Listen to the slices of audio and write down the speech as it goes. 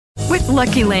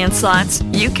Lucky Land Slots,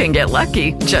 you can get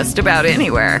lucky just about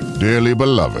anywhere. Dearly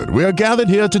beloved, we are gathered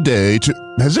here today to...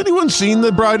 Has anyone seen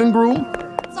the bride and groom?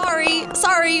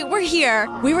 Sorry, we're here.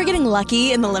 We were getting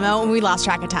lucky in the limo and we lost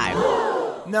track of time.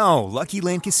 No, Lucky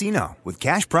Land Casino, with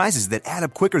cash prizes that add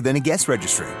up quicker than a guest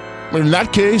registry. In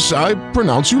that case, I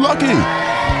pronounce you lucky.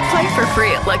 Play for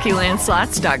free at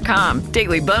LuckyLandSlots.com.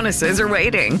 Daily bonuses are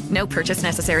waiting. No purchase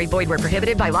necessary. Void where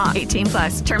prohibited by law.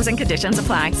 18+. Terms and conditions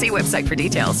apply. See website for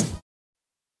details.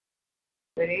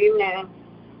 Good evening.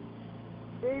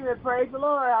 Good evening. Praise the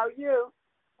Lord. How are you?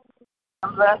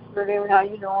 I'm blessed. Good evening. How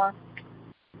you doing?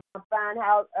 I'm fine.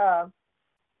 How's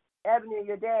Ebony and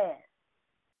your dad?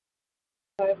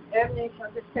 Ebony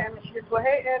from this camera shoot. Well,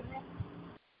 hey, Ebony.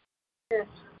 Yes.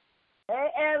 Hey,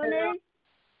 Ebony.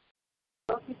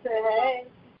 Don't you say hey?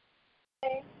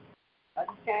 Hey. I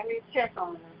just came in to check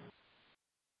on her.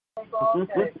 Take all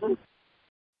day.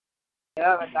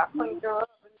 Yeah, but I cleaned her up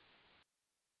and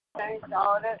changed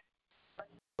all that.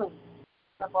 Cleaned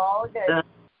up all day.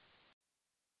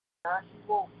 Now she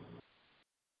woke.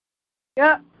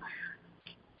 Yep.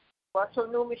 What's her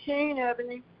new machine,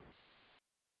 Ebony?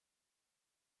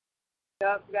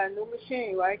 Yep, we got a new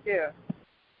machine right there.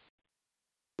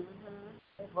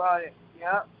 They brought it.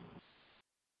 Yep.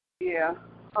 Yeah.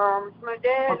 My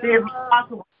dad. I'll see if Mother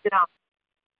Watson wants to get on.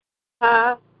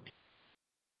 Huh?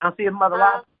 I'll see if Mother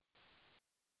Watson.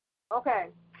 Okay.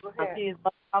 Go ahead. I'll see if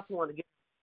Mother Watson wants to get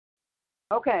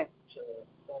on. Okay.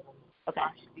 Okay.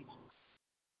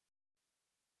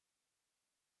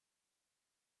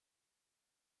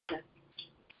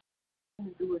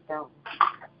 Do it down.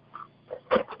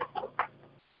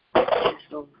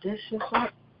 So this is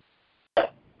like.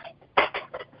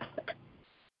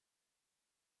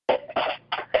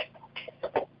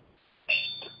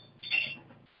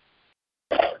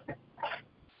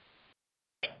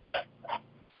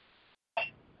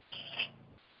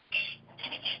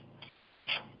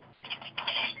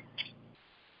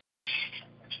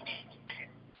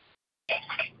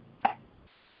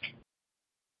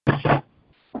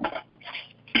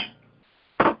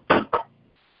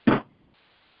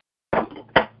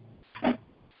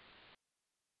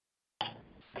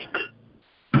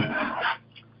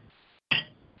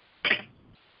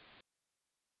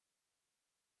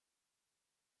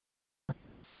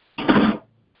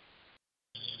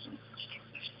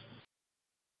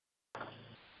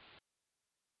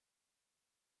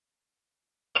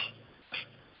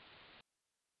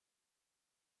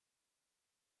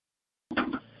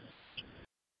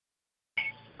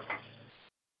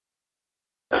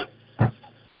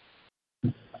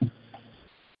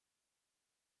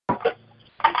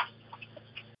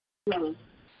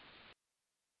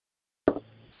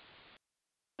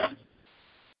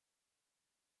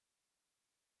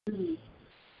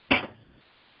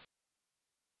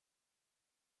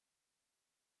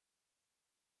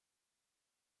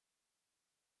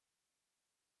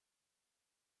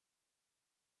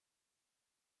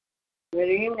 Good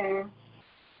evening.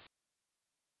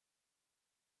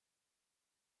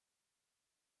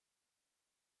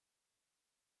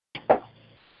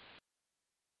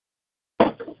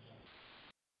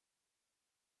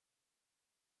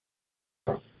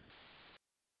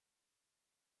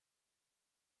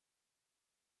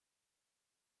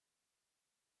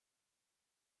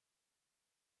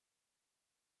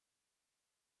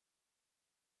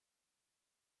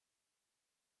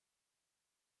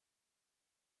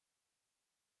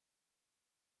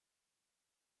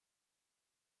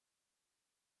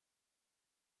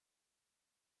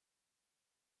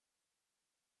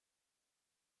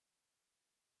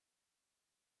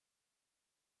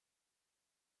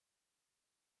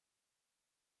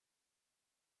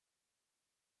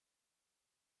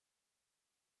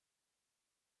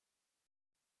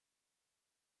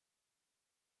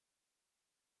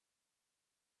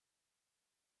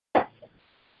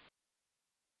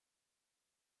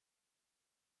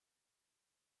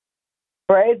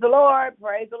 Praise the Lord.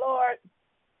 Praise the Lord.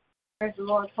 Praise the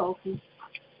Lord, Toki.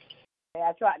 Hey,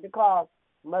 I tried to call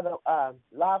Mother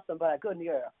Lawson, but I couldn't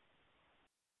hear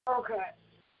her. Okay.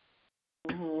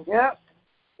 Mm-hmm. Yep.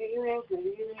 Good evening, good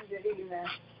evening, good evening.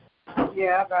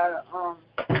 Yeah, I got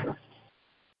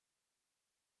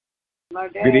my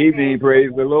dad. Good evening,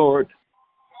 praise the Lord.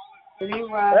 Good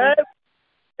evening, Robin.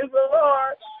 Praise the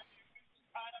Lord.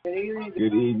 Good evening.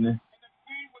 Good evening.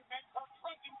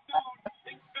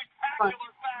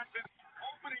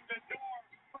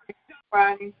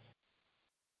 Ronnie.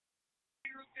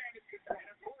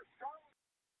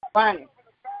 Ronnie.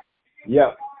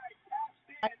 Yep.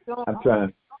 I'm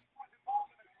trying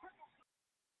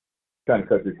to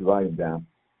cut this volume down.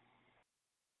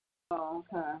 Oh,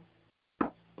 okay.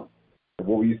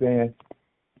 What were you saying?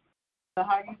 So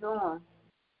how you doing?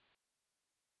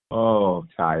 Oh,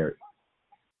 tired.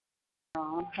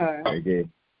 Oh, okay.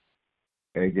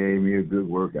 They gave me a good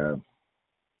workout.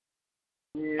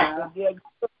 Yeah. Yeah,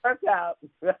 good workout.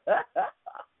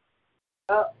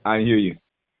 I hear you.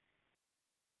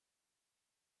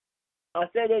 I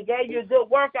said they gave you a good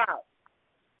workout.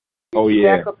 Oh,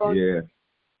 yeah. Back up on Yeah.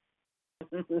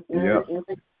 Yep.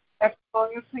 Back up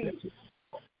on your feet.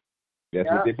 That's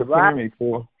what they're preparing me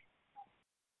for.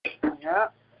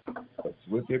 Yep. That's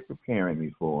what they're preparing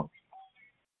me for.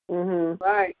 Mm-hmm.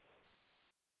 Right.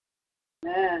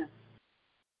 Man.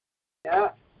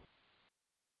 Yep.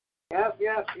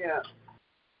 Yep.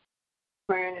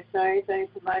 Praying the same thing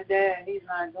for my dad. He's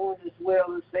not doing as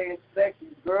well as they expect.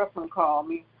 His girlfriend called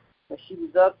me, but she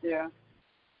was up there.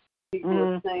 People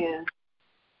were saying,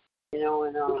 you know,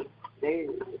 and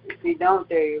if he don't,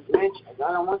 they eventually,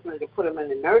 I don't want them to put him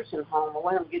in a nursing home. I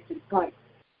want him to get to the point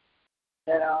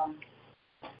that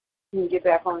he can get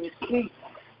back on his feet.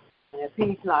 And if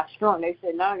he's not strong, they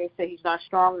say he's not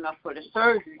strong enough for the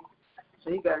surgery.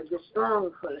 So he got to get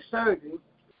strong for the surgery.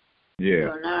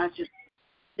 Yeah. So now it's just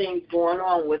things going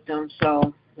on with them.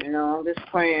 So, you know, I'm just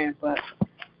praying, but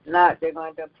not, they're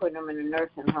going to end up putting them in a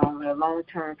nursing home, a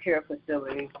long-term care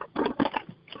facility.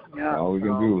 Yeah. All we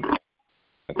can do.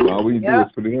 That's all we can do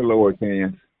is put it in the Lord's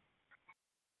hands.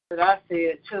 But I see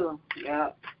it too. Yeah.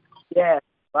 Yeah,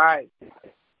 right.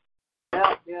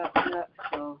 Yep.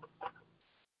 So,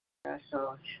 that's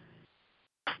all.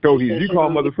 So, did you call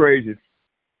Mother Frazier?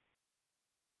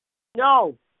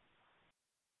 No.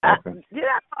 Okay.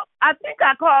 I think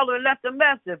I called her and left a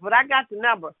message, but I got the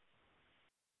number.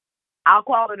 I'll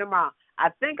call her tomorrow.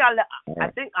 I'm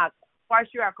quite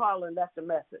sure I called her and left a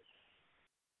message.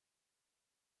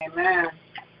 Amen.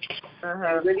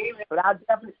 Good evening. But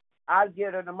I'll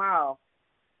get her tomorrow.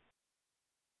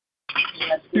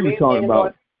 He was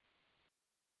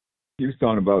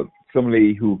talking about some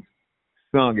lady who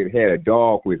sung it, had a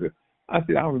dog with her. I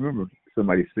said, I remember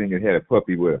somebody singing, had a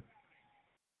puppy with her.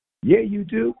 Yeah, you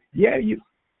do? Yeah, you.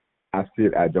 I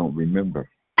said, I don't remember.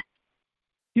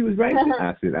 He was right.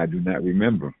 I said, I do not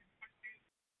remember.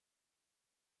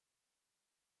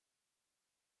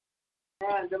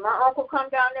 And did my uncle come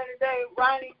down there today,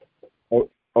 Ronnie?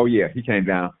 Oh yeah, he came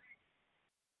down.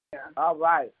 Yeah. All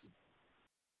right.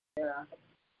 Yeah.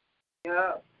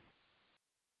 Yep.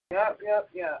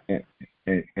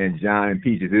 And John and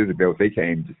Peaches Isabel, they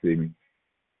came to see me.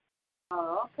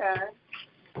 Oh, okay.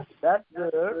 That's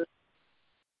good.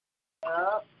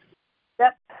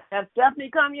 Yep. Has Stephanie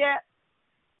come yet?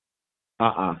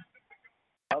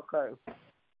 Okay.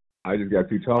 I just got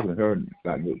through talking to her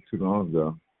not too long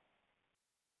ago.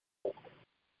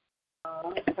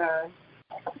 Okay.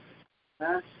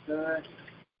 That's good.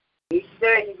 Each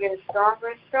day you're getting stronger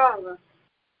and stronger.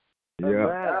 Yeah.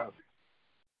 Wow.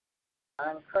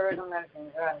 I encourage him. I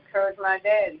encourage my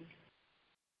daddy.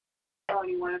 I don't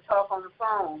even want to talk on the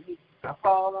phone. I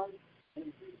call him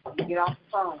and he get off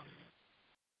the phone.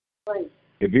 Please.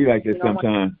 It be like this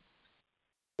sometimes.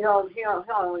 He don't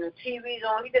when the TV's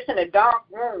on, he's just in a dark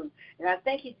room. And I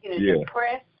think he's getting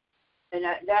depressed. And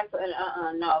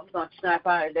no, we're going to snap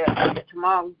out of that.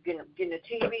 Tomorrow we're getting the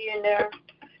TV in there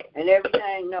and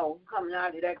everything. No, coming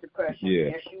out of that depression. Yeah.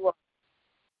 Yes, you are.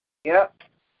 Yep.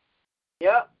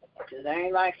 Because I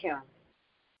ain't like him.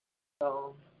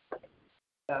 So,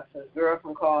 his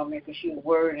girlfriend called me because she was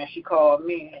worried and she called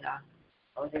me and I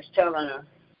was just telling her.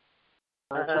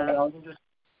 I was just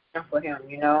for him,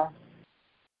 you know.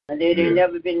 And they ain't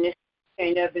never been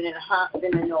in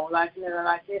no life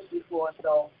like this before,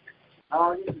 so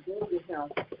all you can do is him.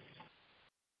 You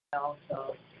know,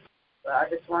 so but I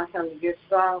just want him to get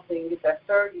strong so he can get that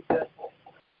surgery because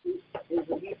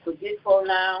he's forgetful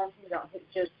now. You know, I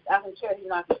can tell he's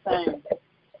not the same.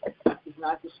 He's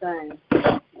not the same.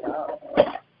 You know?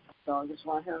 So I just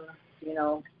want him to, you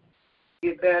know,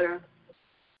 get better.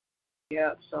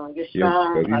 Yeah, so get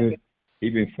strong. Yeah,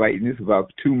 he's been fighting this for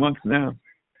about 2 months now.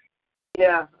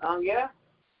 Yeah,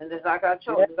 And just like I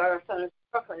told his girlfriend,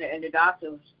 and the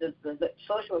doctor, the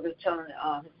social worker was telling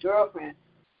his girlfriend,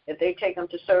 if they take him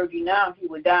to surgery now, he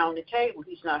would die on the table.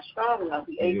 He's not strong enough.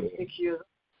 He's 86 years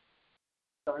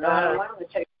old. So now I don't want him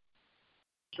to take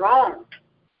him strong.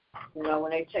 You know,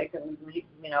 when they take him,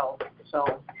 you know.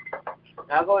 So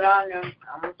I'll go down there.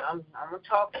 I'm gonna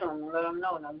talk to him and let him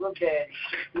know. Now, look, Daddy,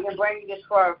 he can bring you this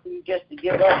far for you just to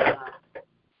give up now.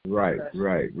 Right.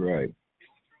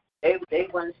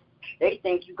 They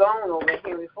think you're gone over at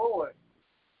Henry Ford.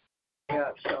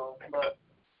 Yeah, so, but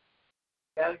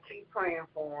gotta keep praying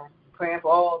for them, praying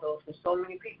for all those, because so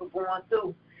many people going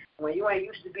through. When you ain't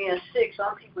used to being sick,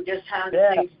 some people just handle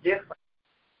things different.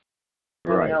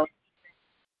 Right. You know.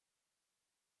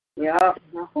 Yeah.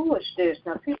 Now, who is this?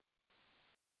 Now, people,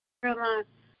 Caroline,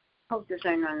 hope this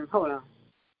ain't nothing. Hold on.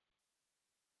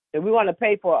 And we want to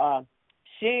pay for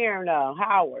Sharon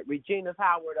Howard, Regina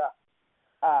Howard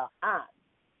aunt.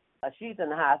 She's in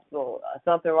the hospital.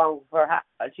 Something wrong with her.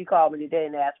 She called me today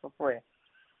and asked for prayer.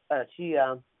 She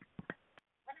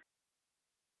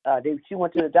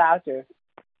went to the doctor,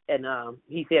 and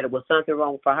he said it was something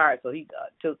wrong with her heart. So he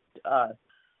took.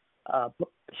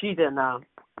 She's in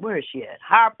where is she at?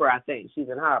 Harper, I think. She's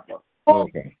in Harper.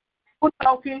 Okay. Who's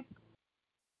talking?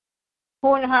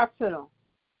 Who in the hospital?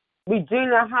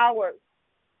 Regina Howard,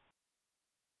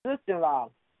 sister-in-law.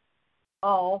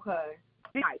 Oh, okay.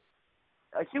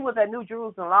 She was at New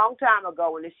Jerusalem a long time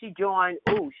ago, and then she joined,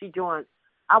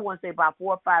 I want to say about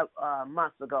 4 or 5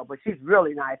 months ago, but she's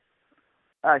really nice.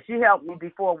 She helped me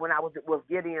before when I was with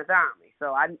Gideon's Army,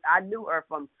 so I knew her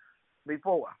from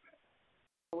before.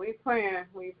 We praying.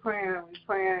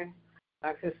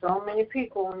 Like there's so many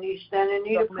people stand in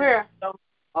need of prayer.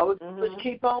 All we can do is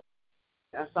keep on.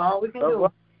 That's all we can do.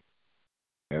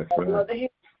 That's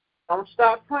right. Don't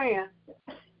stop praying.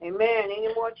 Amen.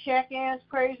 Any more check-ins,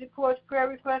 praise reports, prayer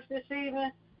requests this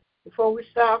evening before we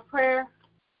start prayer?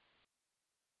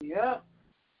 Yeah.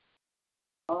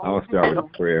 I'll start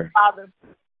with prayer. Father.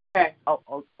 Okay.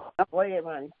 Oh, go ahead,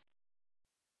 honey.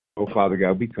 Oh, Father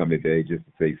God, we come today just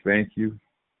to say thank you.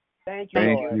 Thank you,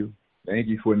 Thank Lord. you. Thank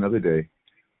you for another day.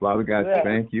 Father God, Yeah.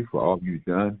 thank you for all you've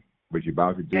done, what you're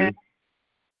about to do. Yeah.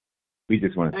 We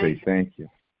just want to say thank you.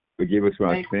 Forgive us for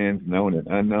our sins, known and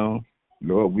unknown.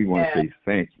 Lord, we want to say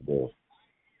thank you,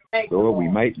 Lord. Lord, we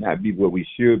might not be what we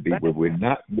should be, but we're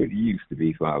not what we used to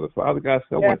be, Father. Father God,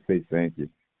 so I want to say thank you.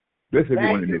 Bless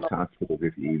everyone in this hospital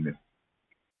this evening.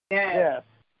 Yeah.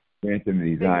 Strengthen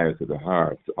the desires of the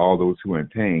hearts. All those who are in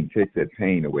pain, take that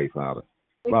pain away, Father.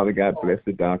 Father God, bless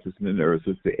the doctors and the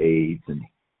nurses, the aides, and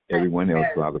everyone else,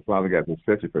 Father. Father God, for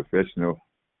such a professional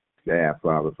staff,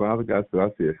 Father. Father God, so I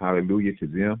say hallelujah to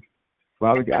them.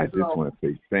 Father God, I just want to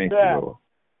say thank you, Lord.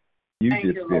 You've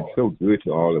just been so good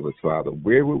to all of us, Father.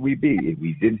 Where would we be if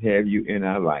we didn't have you in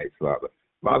our lives, Father?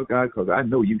 Father God, because I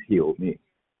know you healed me.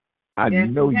 I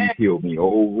know you healed me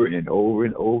over and over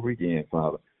and over again,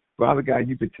 Father. Father God,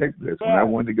 you protected us. When I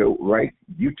wanted to go right,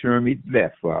 you turned me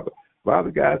left, Father.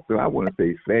 Father God, so I want to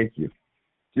say thank you.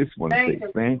 Just want to say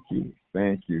thank you,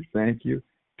 thank you, thank you.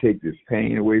 Take this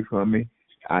pain away from me.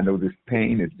 I know this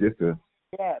pain is just a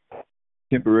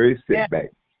temporary setback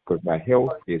because my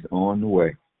health is on the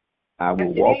way. I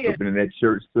will walk up into that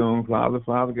church soon, Father.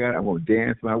 Father God, I'm going to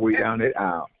dance my way down that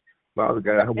aisle. Father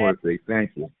God, I want to say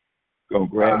thank you. Going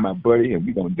to grab my buddy and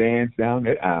we're going to dance down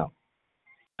that aisle.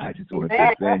 I just want to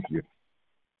say thank you.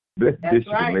 Bless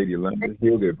Bishop and Lady London.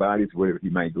 Heal their bodies, whatever he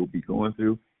might be going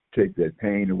through. Take that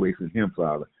pain away from him,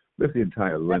 Father. Bless the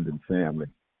entire London family.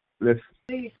 Bless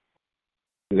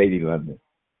Lady London.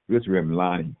 Bless Reverend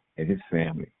Lonnie and his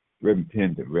family. Reverend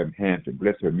Pendon, Reverend Hampton.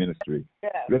 Bless her ministry.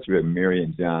 Bless Reverend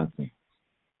Marion Johnson.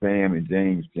 Sam and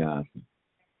James Johnson.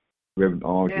 Reverend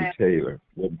Audrey Taylor.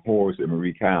 Reverend Horace and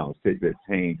Marie Cowles. Take that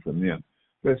pain from them.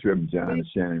 Bless Reverend John and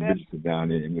Shannon Richardson down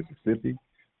there in Mississippi.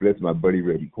 Bless my buddy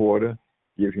Reverend Porter.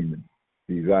 Give him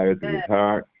the desires of his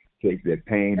heart. Take that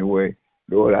pain away.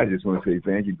 Lord, I just want to say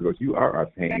thank you because you are our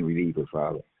pain reliever,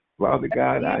 Father. Father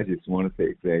God, I just want to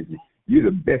say thank you. You're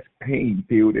the best pain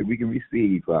pill that we can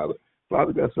receive, Father.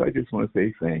 Father God, so I just want to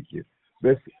say thank you.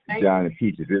 Bless John and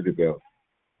Peaches, Isabel.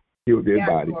 Heal their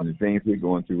bodies and the things they're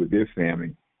going through with their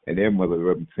family and their mother,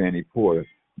 Reverend Fanny Porter,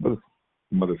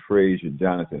 Mother Frazier,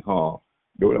 Jonathan Hall.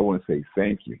 Lord, I want to say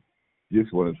thank you.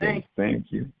 Just want to say thank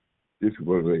you. Just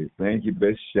want to say thank you.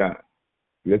 Bless Shot.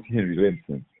 Bless Henry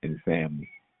Livingston and his family.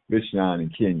 Bless Sean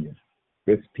and Kenya.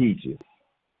 Bless Peaches.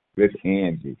 Bless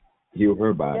Angie. Heal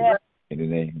her body in the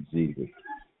name of Jesus.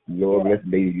 Lord, bless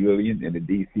Lady Lillian and the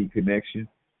DC connection.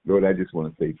 Lord, I just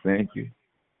want to say thank you.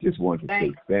 Just want to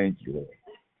say thank you, Lord.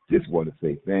 Just want to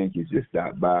say thank you. Just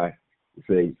stop by to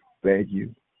say thank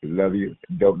you, love you.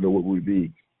 Don't know what we'd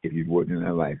be if you weren't in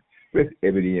our life. Bless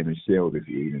Ebony and Michelle this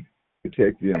evening.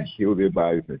 Protect them, heal their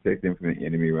bodies, protect them from the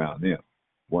enemy around them.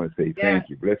 Want to say thank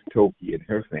you. Bless Toki and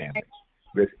her family.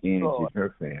 Bless Angie and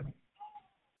her family.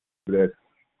 Bless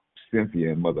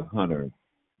Cynthia and Mother Hunter.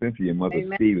 Cynthia and Mother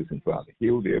Stevenson, Father.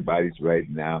 Heal their bodies right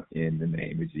now in the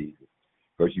name of Jesus.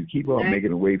 Because you keep on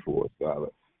making a way for us, Father.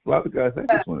 Father God,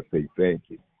 I just want to say thank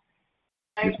you.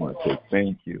 Just want to say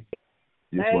thank you.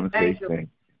 Just want to say thank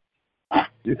you.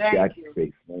 Just got to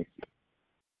say thank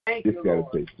you. Just got to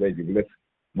say thank you. Bless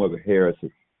Mother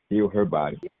Harrison. Heal her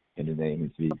body in the name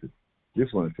of Jesus.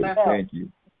 Just want to say thank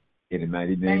you in the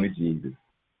mighty name of Jesus.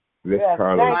 Bless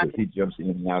Carlos as he jumps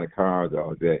in and out of cars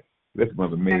all day. Bless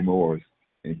Mother May Morris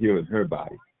and healing her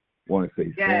body. Want to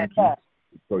say thank you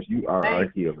because you are our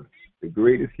healer, the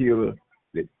greatest healer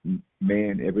that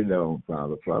man ever known,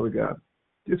 Father. Father God,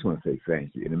 just want to say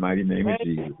thank you. In the mighty name of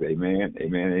Jesus, amen,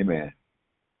 amen, amen.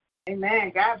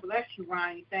 Amen. God bless you,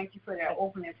 Ronnie. Thank you for that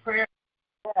opening prayer.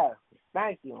 Yes,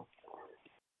 thank you.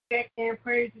 Check in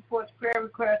praise reports, prayer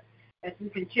requests as we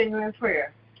continue in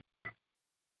prayer.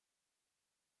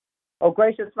 Oh,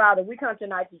 gracious Father, we come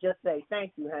tonight to just say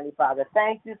thank you, honey, Father.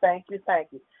 Thank you, thank you, thank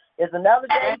you. It's another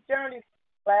day's journey.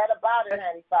 Glad about it,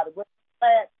 honey, Father. We're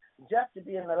glad just to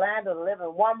be in the land of the living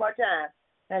one more time,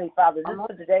 honey, Father. This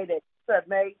is the day that you have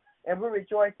made, and we're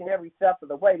rejoicing every step of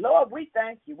the way. Lord, we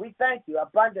thank you. We thank you.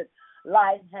 Abundant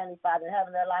life, honey, Father,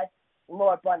 having that life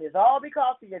more abundant. It's all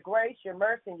because of your grace, your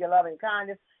mercy, and your loving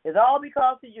kindness. It's all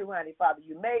because of you, honey, Father.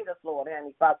 You made us, Lord,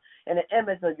 honey, Father, in the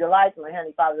image of your life,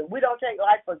 honey, Father. We don't take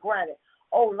life for granted.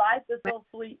 Oh, life is so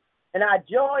sweet, and our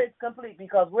joy is complete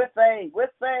because we're saved.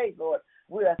 We're saved, Lord.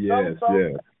 We are so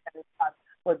honey, Father.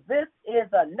 For this is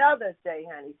another day,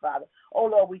 honey, Father. Oh,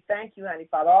 Lord, we thank you, honey,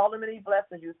 Father. All the many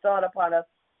blessings you start upon us,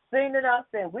 seen in us,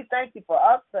 and we thank you for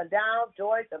ups and downs,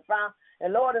 joys and frowns.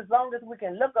 And, Lord, as long as we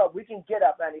can look up, we can get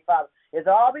up, honey, Father. It's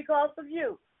all because of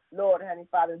you, Lord, honey,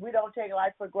 Father. We don't take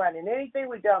life for granted. Anything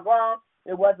we've done wrong,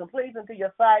 it wasn't pleasing to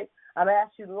your sight. I'm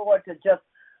asking you, Lord, to just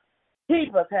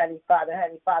keep us, honey, Father,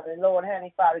 and Lord,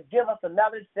 honey, Father, give us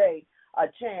another day, a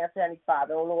chance, honey,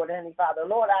 Father, oh, Lord, honey, Father.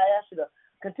 Lord, I ask you to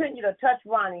continue to touch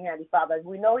Ronnie, honey, Father.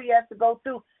 We know he has to go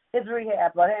through his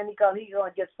rehab, but, honey, because he's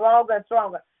going to get stronger and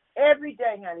stronger every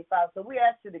day, honey, Father. So we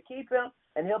ask you to keep him,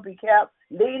 and he'll be kept.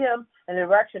 Lead him in the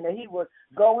direction that he would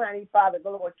go, honey, Father.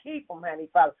 Lord, keep him, honey,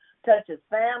 Father. Touch his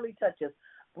family, touch his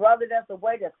brother that's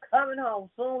away, that's coming home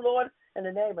soon, Lord. In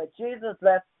the name of Jesus,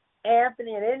 bless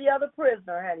Anthony and any other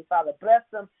prisoner, honey, Father. Bless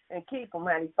them and keep them,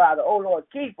 honey, Father. Oh, Lord,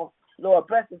 keep them. Lord,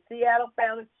 bless his Seattle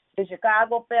family, his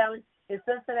Chicago family, his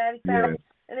Cincinnati family,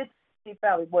 and his Tennessee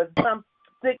family. Was some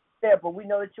sick there, but we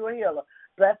know that you're a healer.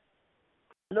 Bless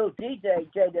little DJ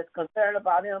that's concerned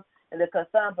about him and the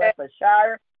concern. Bless the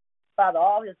Shire, Father,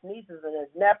 all his nieces and his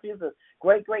nephews, his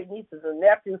great-great-nieces and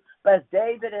nephews. Bless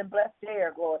David and bless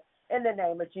Derek, Lord, in the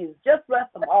name of Jesus. Just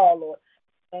bless them all, Lord,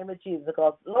 in the name of Jesus.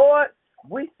 Because, Lord,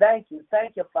 we thank you.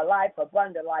 Thank you for life,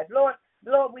 abundant life. Lord,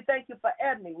 we thank you for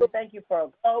Ebony. We thank you for her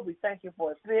globe. We thank you for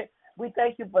her spirit. We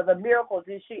thank you for the miracles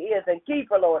that she is. And keep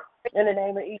her, Lord, in the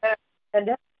name of Jesus. And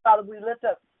then, Father, we lift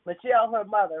up Michelle, her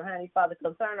mother, honey, Father,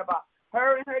 concerned about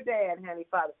her and her dad, honey,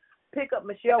 Father. Pick up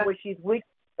Michelle where she's weak.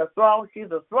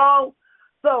 She's a strong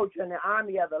soldier in the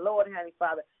army of the Lord, honey,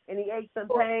 Father. Any aches and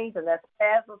pains and that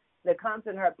spasm that comes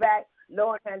in her back,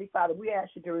 Lord, honey, Father, we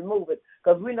ask you to remove it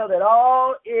because we know that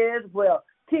all is well.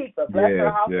 Keep her. Bless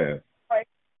her house.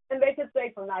 And make it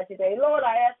safe from night to day. Lord,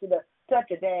 I ask you to touch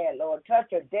her dad, Lord. Touch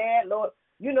her dad, Lord.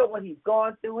 You know what he's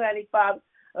going through, honey, Father.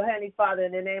 Oh, honey, Father,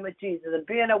 in the name of Jesus. And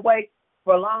being away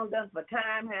for long for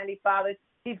time, honey, Father,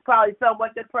 he's probably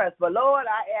somewhat depressed. But, Lord,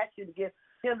 I ask you to give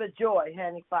him the joy,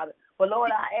 honey, Father. But,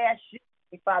 Lord, I ask you,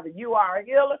 honey, Father, you are a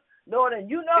healer, Lord, and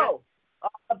you know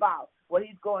all about what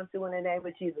he's going through in the name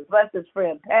of Jesus. Bless his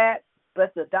friend Pat.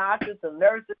 Bless the doctors and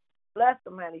nurses. Bless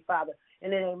them, honey, Father,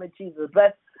 in the name of Jesus.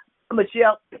 Bless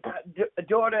Michelle,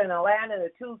 daughter in Atlanta, and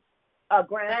the two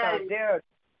grandsons there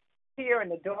here, and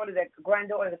the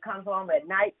granddaughter that comes home at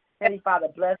night. Honey, Father,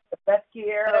 bless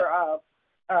Kiera,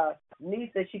 niece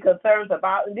that she concerns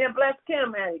about. And then bless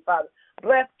Kim, honey, Father.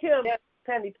 Bless Kim,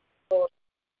 honey,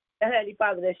 and honey,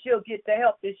 Father, that she'll get the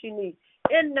help that she needs.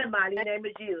 In the mighty name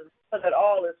of Jesus, so that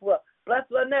all is well. Bless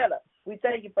Lynetta. We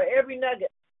thank you for every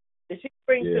nugget that she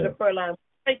brings to the prayer line.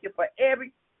 We thank you for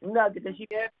every nugget that she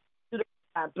brings to the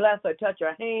prayer line. Bless her, touch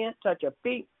her hands, touch her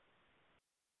feet,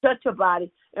 touch her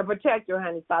body, and protect her,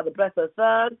 honey, Father. Bless her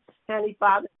son, honey,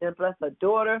 Father, and bless her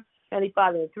daughter, honey,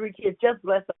 Father, and 3 kids. Just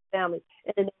bless her family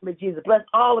in the name of Jesus. Bless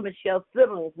all of Michelle's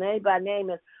siblings, name by name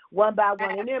and one by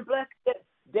one. And then bless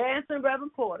Dancing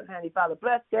Reverend Porter, honey, Father.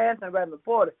 Bless Dancing Reverend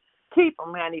Porter. Keep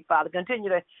him, honey, Father. Continue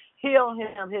to heal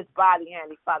him, his body,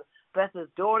 honey, Father. Bless his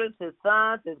daughters, his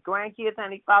sons, his grandkids,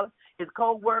 honey, Father. His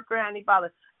co-worker, honey,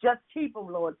 Father. Just keep him,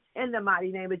 Lord, in the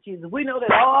mighty name of Jesus. We know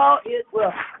that all is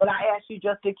well, but I ask you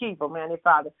just to keep him, honey,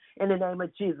 Father, in the name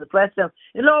of Jesus. Bless them.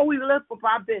 And, Lord, we lift up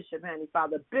our bishop, honey,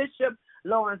 Father. Bishop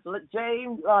Lawrence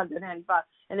James London, honey, Father,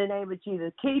 in the name of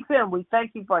Jesus. Keep him. We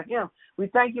thank you for him. We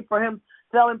thank you for him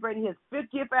celebrating his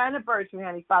 50th anniversary,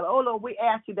 honey, Father. Oh, Lord, we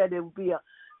ask you that it will be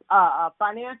a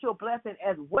financial blessing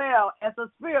as well as a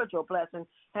spiritual blessing,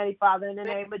 honey, Father, in the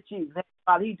name of Jesus. Honey,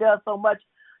 Father, he does so much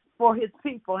for his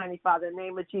people, honey, Father, in the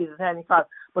name of Jesus, honey, Father.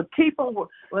 But keep him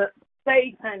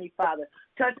safe, honey, Father.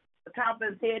 Touch the top of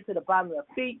his head to the bottom of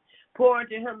his feet. Pour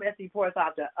into him as he pours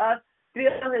out to us.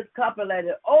 Fill his cup and let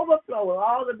it overflow with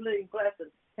all the living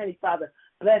blessings. Heavenly Father,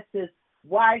 bless his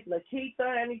wife,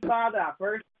 Lakeitha, Heavenly Father, our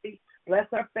first lady. Bless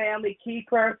her family, keep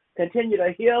her, continue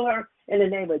to heal her in the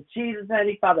name of Jesus,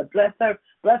 Heavenly Father. Bless her,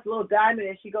 bless little Diamond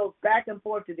as she goes back and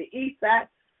forth to the east side,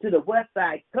 to the west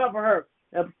side. Cover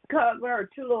her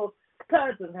two little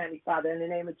cousins, Heavenly Father, in the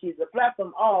name of Jesus. Bless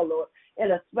them all, Lord,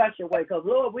 in a special way. Because,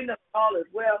 Lord, we know all is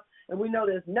well, and we know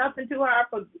there's nothing too hard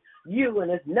for you,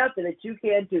 and there's nothing that you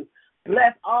can't do.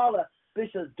 Bless all of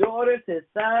Bishop's daughters, his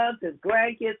sons, his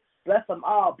grandkids. Bless them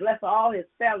all. Bless all his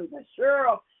family. Bless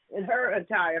Cheryl and her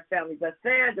entire family. Bless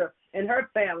Sandra and her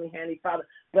family, Heavenly Father.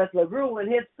 Bless LaRue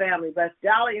and his family. Bless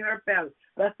Dolly and her family.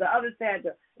 Bless the other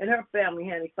Sandra and her family,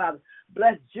 Heavenly Father.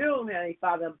 Bless June, Heavenly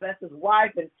Father, and bless his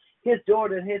wife and his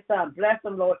daughter and his son. Bless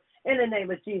them, Lord, in the name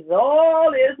of Jesus.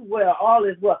 All is well. All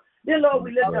is well. Dear Lord,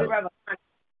 we lift up Reverend Lonnie.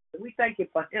 We thank you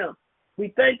for him.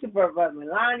 We thank you for Reverend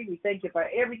Lonnie. We thank you for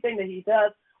everything that he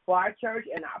does for our church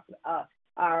and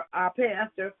our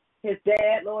pastor, his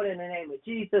dad, Lord, in the name of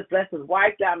Jesus. Bless his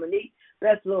wife, Dominique.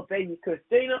 Bless little baby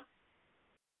Christina.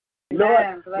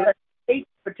 Lord, bless him,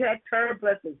 protect her.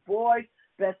 Bless his boys.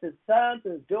 Bless his sons,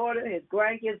 his daughter, his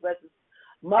grandkids. Bless his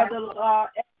mother-in-law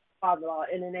and father-in-law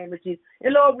in the name of Jesus.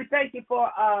 And Lord, we thank you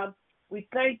for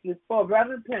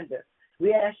Reverend Pender.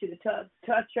 We ask you to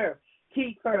touch her.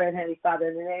 Keep her, and Heavenly Father,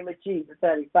 in the name of Jesus,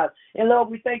 Heavenly Father. And Lord,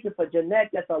 we thank you for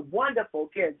Jeanette. That's a wonderful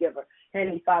caregiver,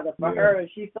 Heavenly Father, for her. And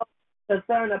she's so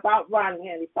concerned about Ronnie,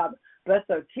 Heavenly Father. Bless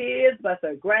her kids, bless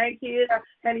her grandkids,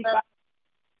 Heavenly Father.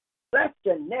 Bless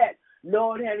Jeanette,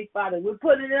 Lord, Heavenly Father. We're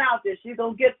putting it out there. She's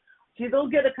gonna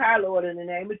get a car, Lord, in the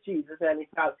name of Jesus, Heavenly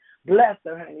Father. Bless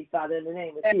her, Heavenly Father, in the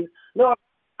name of Jesus. Lord,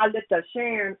 I lift up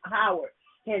Sharon Howard,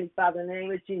 Heavenly Father, in the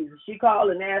name of Jesus. She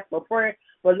called and asked for prayer.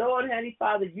 But Lord, Heavenly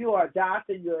Father, you are a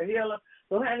doctor, you're a healer.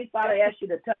 So Heavenly Father, I ask you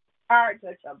to touch her heart,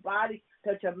 touch her body,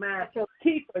 touch her mind.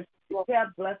 Keep her.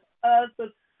 Bless her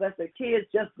husband, bless her kids,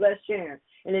 just bless Sharon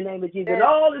in the name of Jesus. And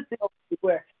all this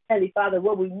everywhere, Heavenly Father,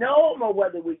 whether we know them or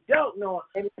whether we don't know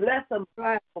them, bless them.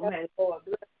 Bless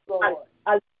Lord.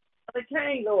 I Brother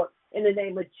Cain, Lord, in the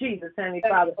name of Jesus, Heavenly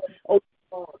Father. Oh,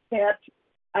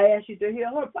 I ask you to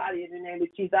heal her body in the name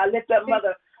of Jesus. I lift up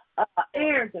Mother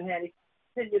Aronson, Heavenly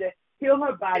Father. Continue to heal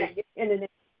her body in the name of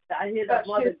Jesus. I hear that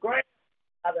Mother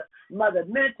Grandfather, Mother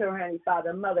Mentor, Heavenly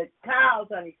Father, Mother Kyles,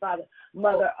 Heavenly Father,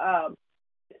 Mother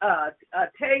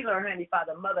Taylor, Heavenly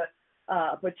Father, Mother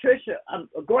Patricia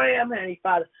Graham, Heavenly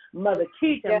Father, Mother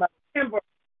Keaton, Mother Kimber,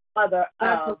 Mother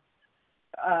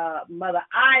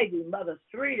Ivy, Mother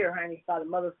Streeter, Heavenly Father,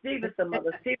 Mother Stevenson,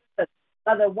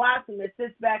 Mother Watson that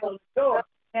sits back on the door,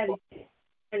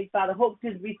 Heavenly Father, hope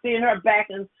to be seeing her back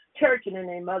in church in the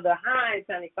name of Mother Hines,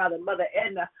 Heavenly Father, Mother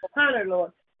Edna Hunter,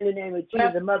 Lord, in the name of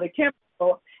Jesus, Mother Kimber,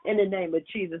 Lord, in the name of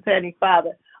Jesus, Heavenly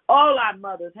Father. All our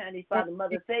mothers, Heavenly Father,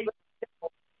 Mother Savior,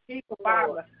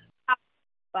 Barbara,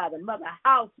 Father, Mother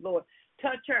House, Lord,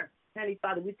 touch her, Heavenly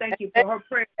Father. We thank you for her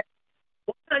prayer.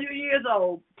 100 years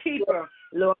old, keep her,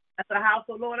 Lord. That's a house,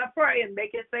 oh Lord, I pray and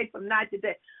make it safe from night to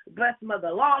day. Bless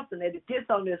Mother Lawson that gets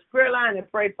on this prayer line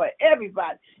and pray for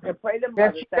everybody and pray the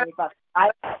mothers, Heavenly Father.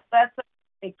 I bless her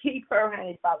and keep her,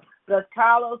 Heavenly Father. Bless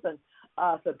Carlos and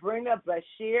Sabrina, bless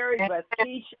Sherry, bless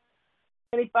Keisha,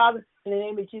 Heavenly Father, in the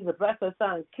name of Jesus. Bless her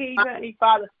son, Keith, Heavenly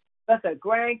Father. Bless her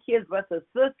grandkids, bless her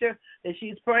sister that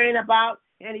she's praying about,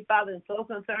 Heavenly Father, and so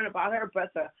concerned about her. Bless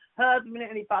her husband,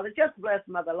 Heavenly Father. Just bless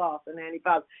Mother Lawson, Heavenly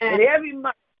Father. And every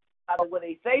mother, Father, when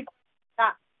they say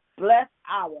not, bless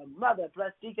our mother.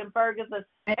 Bless Deacon Ferguson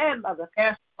and Mother,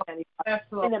 Heavenly Father.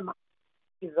 In the name of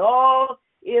Jesus, all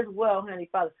is well, Heavenly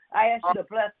Father. I ask you to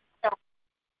bless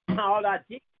all our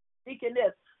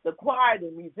deaconess, the choir, the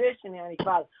musician, Heavenly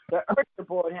Father, the usher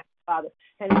board, Heavenly Father.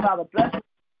 Heavenly Father, bless the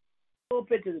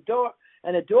pulpit to the door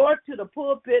and the door to the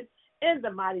pulpit in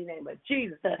the mighty name of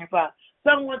Jesus, Heavenly Father.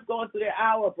 Someone's going through their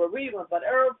hour of bereavement, but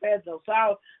earth has no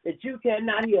sorrow that you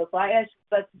cannot heal. So I ask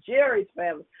you to bless Jerry's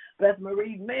family, bless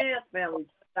Marie Mann's family,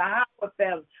 bless the Howard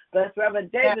family, bless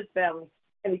Reverend Davis' family,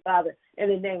 Heavenly Father, in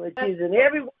the name of Jesus. And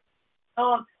everyone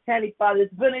Heavenly Father,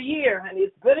 it's been a year, honey.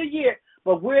 It's been a year,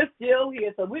 but we're still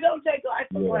here. So we don't take life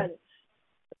for granted.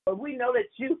 But we know that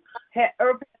you had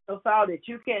earth has no sorrow that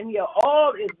you can heal.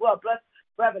 All is well. Bless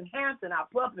Reverend Hampton, our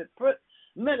puppet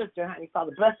minister, honey,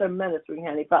 Father. Bless her ministry,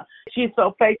 honey, Father. She's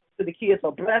so faithful to the kids,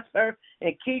 so bless her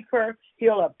and keep her.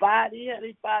 Heal her body,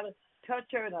 honey, Father. Touch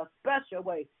her in a special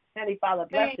way, honey, Father.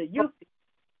 Bless the youth,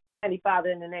 honey,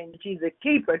 Father, in the name of Jesus.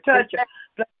 Keep her, touch her.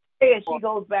 Bless her as she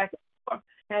goes back and forth,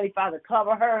 honey, Father.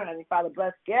 Cover her, honey, Father.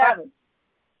 Bless Gavin.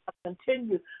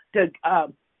 Continue to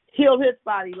heal his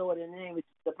body, Lord, in the name of Jesus.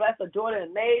 Bless her daughter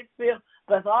in Maysfield.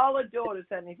 Bless all her daughters,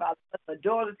 Heavenly Father. Bless her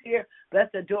daughters here. Bless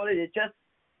her daughter that just,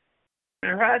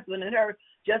 her husband and her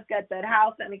just got that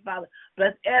house, Heavenly Father.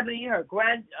 Bless Ebony, her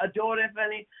granddaughter,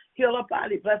 Heavenly. Heal her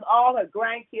body. Bless all her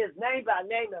grandkids, name by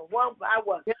name and one by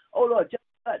one. Oh, Lord, just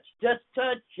touch.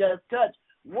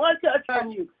 One touch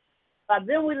from you.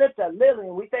 Then we lift up Lily,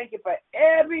 and we thank you for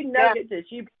every nugget that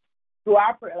she to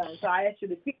our prayer line. So I ask you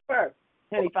to keep her.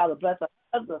 Heavenly Father, bless her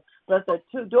husband, bless her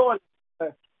two daughters,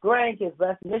 her grandkids,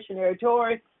 bless missionary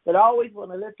Tori that always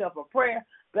want to lift up a prayer.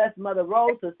 Bless Mother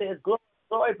Rose that says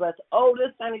glory, bless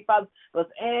Otis, Heavenly Father, bless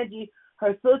Angie,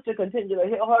 her sister, continue to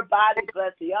heal her body,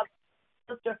 bless the other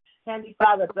sister, Heavenly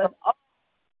Father, bless all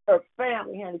her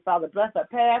family, Heavenly Father, bless her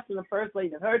pastor and the first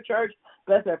lady of her church,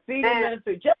 bless her feeding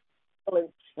ministry, just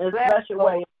in a special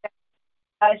way.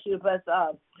 I ask you to bless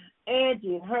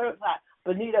Angie and her,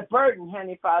 Benita Burton,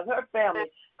 Heavenly Father, her family,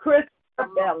 Chris, her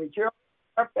family, Gerald,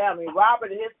 her family,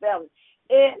 Robert and his family,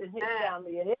 Ed and his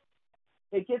family, and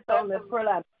it gets on the prayer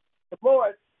line.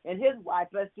 Morris and his wife,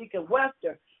 bless Deacon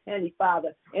Wester, Heavenly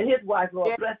Father, and his wife,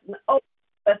 Lord, bless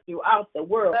throughout the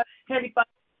world. Heavenly Father,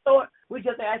 Lord, we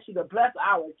just ask you to bless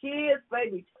our kids,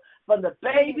 baby, from the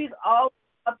babies all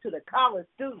up to the college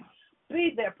students.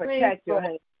 Be their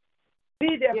protector,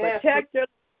 be their protector,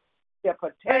 their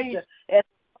protector. As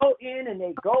they go in and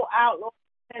they go out, Lord,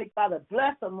 Heavenly Father,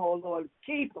 bless them, oh Lord,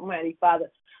 keep them, Heavenly Father,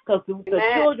 because the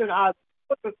children are,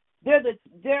 they're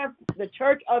the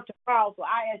church of tomorrow, so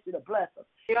I ask you to bless them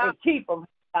and keep them,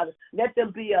 Father. Let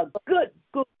them be a good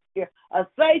school year, a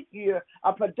safe year,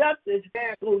 a productive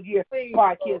school year for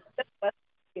our kids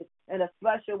in a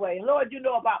special way. And Lord, you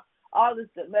know about all this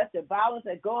domestic violence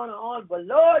that's going on, but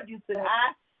Lord, you said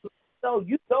so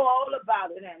you know all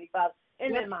about it, Heavenly Father,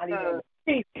 in the mighty name of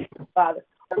Jesus, Father.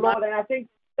 Lord, and I think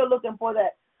you're looking for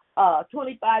that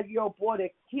 25-year-old boy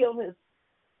that killed his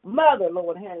mother,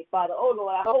 Lord, Heavenly Father. Oh,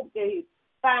 Lord, I hope they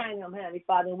find him, Heavenly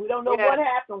Father. And we don't know what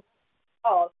happened.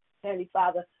 Heavenly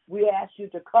Father, we ask you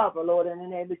to cover, Lord, in the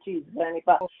name of Jesus, Heavenly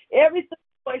Father. Every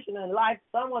situation in life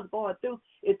someone's going through,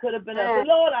 it could have been us. But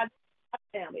Lord, I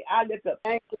family. I lift up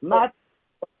my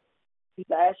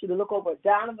I ask you to look over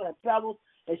Donovan and Pebbles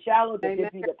and Shallow to give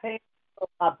you the pain,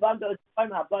 my bundle of joy,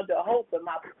 my bundle of hope, and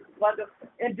my bundle of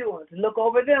endurance. Look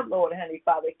over them, Lord, Heavenly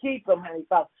Father. Keep them, Heavenly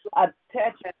Father. I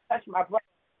touch my brother's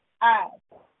eyes.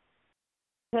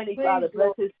 Heavenly Father,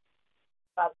 bless his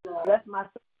Father. Bless my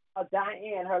sister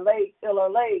Diane, her legs, fill her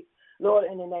legs, Lord,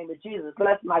 in the name of Jesus.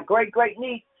 Bless my great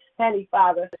niece, Heavenly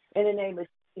Father, in the name of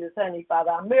Jesus, Heavenly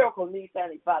Father. Our miracle niece,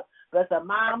 Heavenly Father. Bless her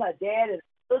mom, her dad, and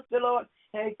her sister, Lord.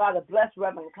 Heavenly Father, bless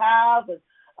Reverend Kyles and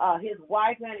his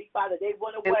wife, Heavenly Father. They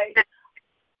went away.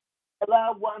 The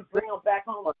loved ones, bring them back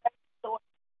home. Lord,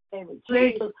 in the name of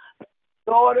Jesus.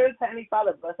 Daughters, Heavenly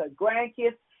Father, bless her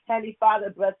grandkids. Heavenly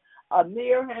Father, bless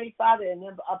Amir, Heavenly Father, and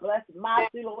then bless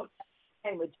Marcy, Lord.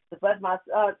 In the name of Jesus. Bless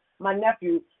my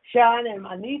nephew, Sean, and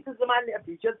my nieces and my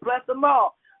nephews. Just bless them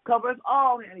all. Cover us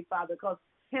all, Heavenly Father, because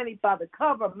Heavenly Father,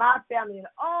 cover my family and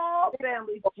all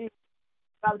families, Jesus.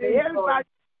 Father, everybody,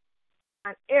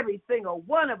 every single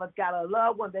one of us got a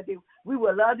loved one that we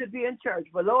would love to be in church.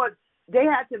 But, Lord, they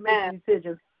had to make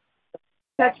decisions.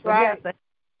 That's right.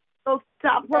 So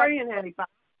stop praying, Heavenly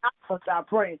Father. Stop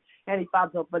praying, Heavenly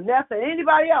Father. So Vanessa,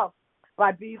 anybody else,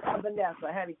 by be for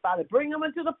Vanessa, Heavenly Father, bring them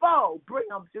into the fold. Bring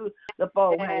them to the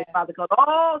fold, Heavenly Father, because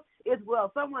all is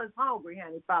well. Someone's hungry,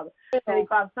 Heavenly Father. Heavenly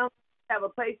Father, someone have a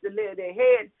place to lay their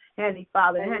head, Heavenly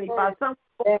Father. Heavenly Father, someone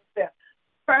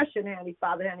depression, Heavenly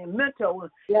Father, and mental,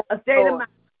 a state of mind.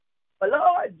 But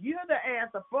Lord, you're the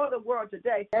answer for the world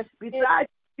today. Besides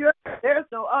you, there's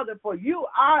no other, for you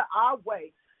are our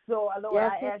way. So, Lord,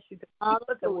 I ask you to keep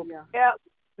us and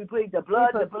we plead the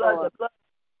blood,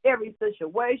 every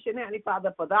situation, Heavenly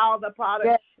Father, for all the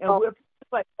products. And we're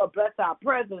praying for bless our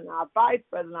president, our vice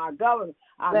president, our governor,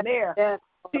 our mayor,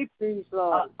 police,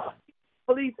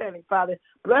 Heavenly Father.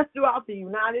 Bless throughout the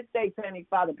United States, Heavenly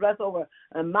Father. Bless over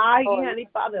Mahi, Heavenly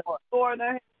Father, Florida,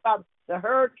 Heavenly Father, the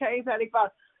hurricanes, Heavenly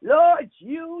Father. Lord,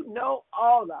 you know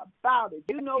all about it.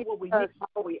 You know what we need.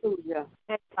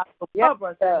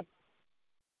 Cover us.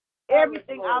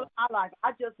 Everything out of my life,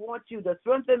 I just want you to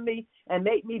strengthen me and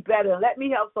make me better and let me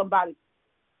help somebody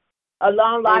a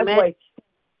long life way.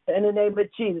 In the name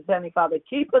of Jesus, Heavenly Father,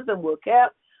 keep us and we'll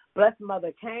kept. Bless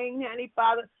Mother Cain, Heavenly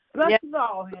Father. Bless us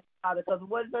all, Heavenly Father, because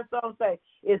what does the song say?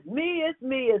 It's me,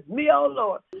 oh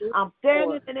Lord. I'm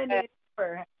standing in the need of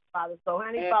prayer, Heavenly Father. So,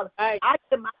 Heavenly Father, I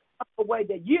give myself away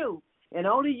that you and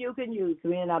only you can use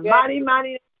me. In a mighty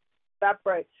name, I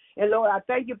pray. And Lord, I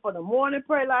thank you for the morning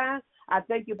prayer line. I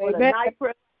thank you for the night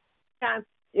prayer line.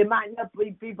 It might not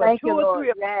be but two or three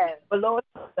of us. But Lord,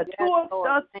 the two of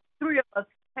us, three of us,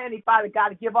 Heavenly Father, got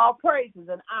to give all praises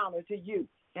and honor to you.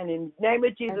 And in the name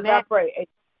of Jesus, I pray.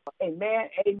 Amen.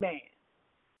 Amen.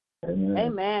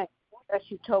 Amen. Bless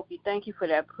you, Toki. Thank you for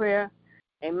that prayer.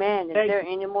 Amen. Is there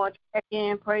any more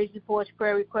check-in, praise reports,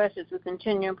 prayer requests as we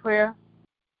continue in prayer?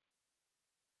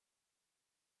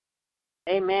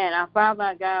 Amen. Our Father,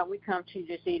 our God, we come to you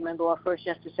this evening, Lord, first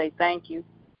just to say thank you.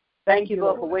 Thank you,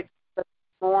 Lord, for waking us up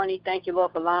this morning. Thank you,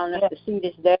 Lord, for allowing us to see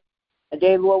this day, a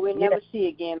day, Lord, we'll never see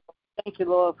again. Thank you,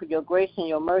 Lord, for your grace and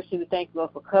your mercy. We thank you,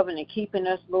 Lord, for covering and keeping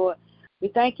us, Lord. We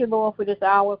thank you, Lord, for this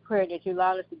hour of prayer that you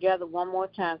allowed us together one more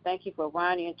time. Thank you for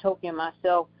Ronnie and Toki and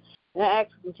myself. And I ask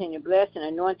you to continue to bless and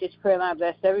anoint this prayer line.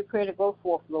 Bless every prayer to go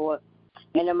forth, Lord.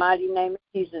 In the mighty name of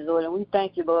Jesus, Lord. And we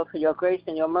thank you, Lord, for your grace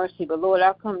and your mercy. But, Lord,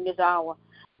 I come this hour,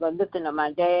 Lord, lifting up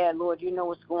my dad. Lord, you know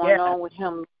what's going on with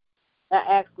him. I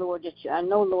ask, Lord, I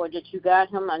know, Lord, that you got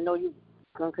him. I know you're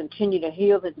going to continue to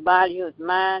heal his body, his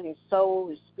mind, his soul,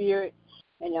 his spirit.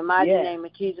 In the mighty name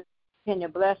of Jesus, continue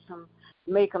to bless him.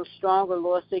 Make him stronger,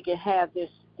 Lord, so he can have this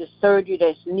surgery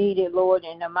that's needed, Lord.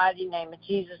 In the mighty name of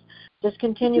Jesus, just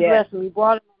continue to bless him. You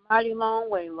brought him a mighty long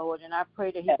way, Lord, and I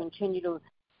pray that he continue to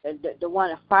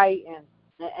want to fight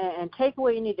and take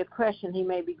away any depression he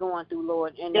may be going through,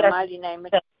 Lord. In the mighty name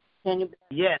of Jesus, continue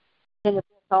to bless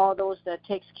all those that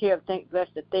takes care of. Bless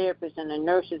the therapists and the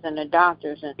nurses and the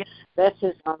doctors, and bless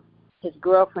his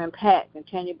girlfriend Pat.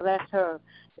 Continue to bless her.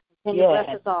 Continue to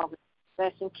bless us all.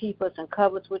 Bless and keep us and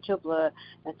cover us with your blood.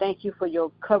 And thank you for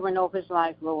your covering over his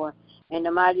life, Lord. In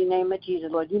the mighty name of Jesus,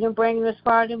 Lord. You didn't bring him this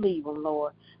far to leave him,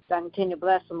 Lord. So I continue to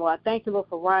bless him, Lord. I thank you, Lord,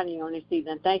 for Ronnie on this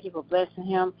evening. Thank you for blessing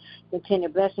him. Continue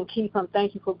to bless and keep him.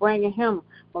 Thank you for bringing him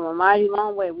from a mighty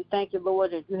long way. We thank you,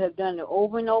 Lord, that you have done it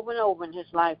over and over and over in his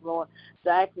life, Lord. So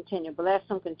I continue to bless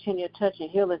him, continue to touch and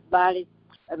heal his body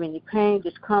of any pain,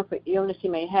 discomfort, illness he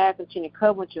may have. Continue to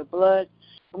cover with your blood.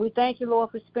 And we thank you,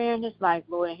 Lord, for sparing his life,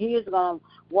 Lord. And he is going to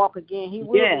walk again. He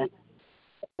will be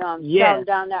shouting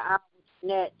down that aisle with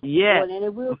net, Lord. And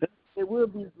it will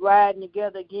be riding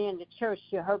together again, the church,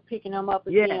 her picking him up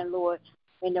again, Lord.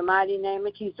 In the mighty name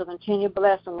of Jesus, continue to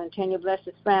bless him. Continue to bless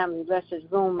his family. Bless his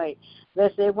roommate.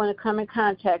 Bless everyone to come in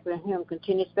contact with him.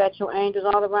 Continue to dispatch your angels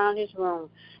all around his room.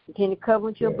 Continue to cover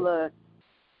with your blood.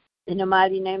 In the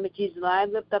mighty name of Jesus, Lord, I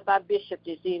lift up our bishop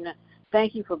this evening.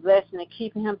 Thank you for blessing and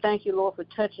keeping him. Thank you, Lord, for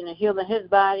touching and healing his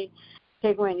body.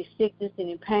 Take away any sickness,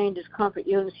 any pain, discomfort,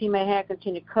 illness he may have.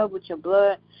 Continue to cover with your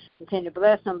blood. Continue to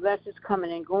bless him. Bless his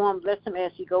coming and going. Bless him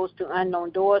as he goes through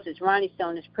unknown doors. As Ronnie said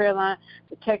on his prayer line,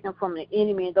 protect him from the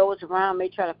enemy and those around may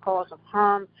try to cause him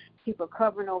harm. Keep a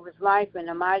covering over his life in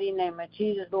the mighty name of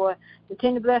Jesus, Lord.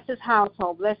 Continue to bless his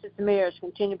household. Bless his marriage.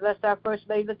 Continue to bless our First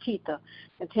Lady, Lakeitha.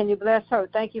 Continue to bless her.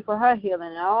 Thank you for her healing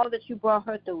and all that you brought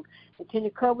her through.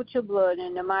 Continue to cover with your blood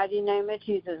in the mighty name of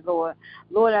Jesus, Lord.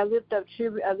 Lord, I lift up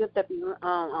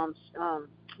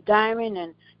Diamond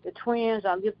and the twins.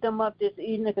 I lift them up this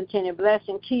evening. Continue to bless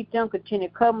and keep them. Continue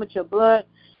to cover with your blood.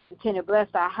 Continue to bless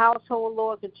our household,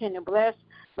 Lord. Continue to bless.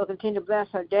 Lord, continue to bless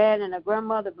her dad and her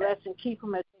grandmother. Bless and keep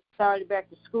them as they started back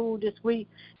to school this week.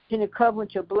 Continue to cover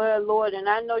with your blood, Lord. And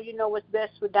I know you know what's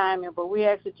best for Diamond, but we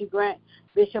ask that you grant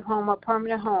Bishop home a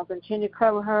permanent home. Continue to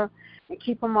cover her and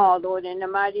keep them all, Lord, in the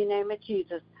mighty name of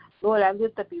Jesus. Lord, I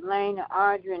lift up Elaine and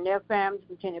Audrey and their families.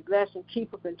 Continue to bless and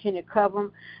keep them. Continue to cover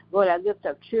them. Lord, I lift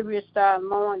up Trivia, Star,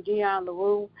 Mo, and Dion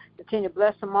LaRue. Continue to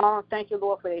bless them all. Thank you,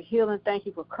 Lord, for their healing. Thank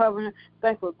you for covering them.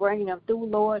 Thank you for bringing them through,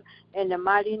 Lord. In the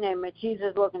mighty name of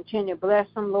Jesus, Lord, continue to bless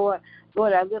them, Lord.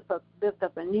 Lord, I lift up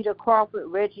Anita Crawford,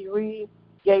 Reggie Reed,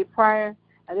 Gay Pryor.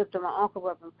 I lift up my uncle,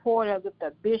 Reverend Porter. I lift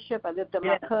up Bishop. I lift up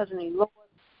my cousin, Lord.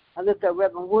 I lift up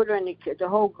Reverend Wooder and the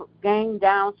whole gang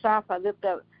down south. I lift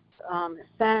up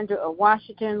Sandra of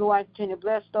Washington, Lord. I continue to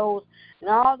bless those and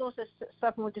all those that are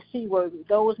suffering with the C word,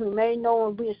 those we may know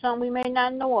and some we may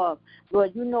not know of.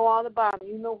 Lord, you know all about them.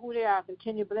 You know who they are.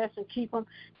 Continue to bless and keep them.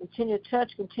 Continue to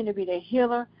touch. Continue to be their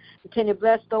healer. Continue to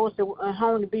bless those that are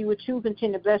home to be with you.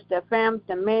 Continue to bless their families,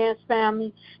 the man's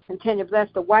family. Continue to bless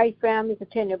the white family.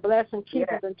 Continue to bless and keep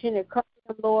them. Continue to cover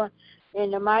them, Lord,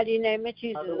 in the mighty name of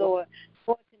Jesus, Lord.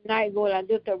 For tonight, Lord, I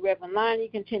lift up Reverend Lonnie.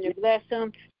 Continue to bless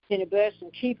them. Continue to bless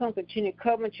and keep him. Continue to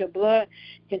cover with your blood.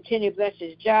 Continue to bless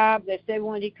his job. Bless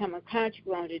everyone he come in contact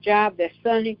with on the job. Bless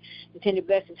Sunday. Continue to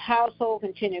bless his household.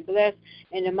 Continue to bless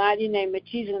in the mighty name of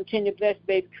Jesus. Continue to bless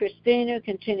baby Christina.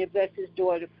 Continue to bless his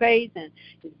daughter Faith and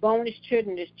his bonus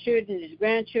children, his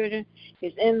grandchildren,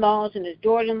 his in-laws, and his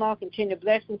daughter-in-law. Continue to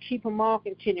bless and keep them all.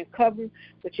 Continue to cover them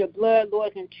with your blood,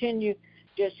 Lord. Continue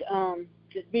just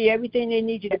be everything they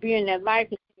need you to be in their life.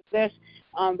 Continue to bless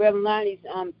Reverend Lonnie's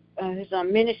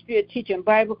ministry of teaching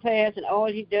Bible class and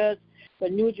all he does for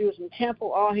New Jerusalem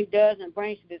Temple, all he does and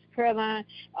brings to this prayer line,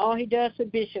 all he does for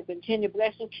Bishop. Continue to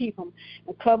bless and keep him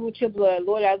and cover with your blood.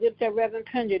 Lord, I lift up Reverend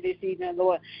Pender this evening,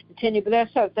 Lord. Continue to bless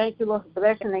her. Thank you, Lord, for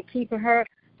blessing and keeping her.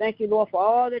 Thank you, Lord, for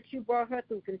all that you brought her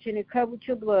through. Continue to cover with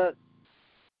your blood.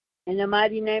 In the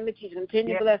mighty name of Jesus,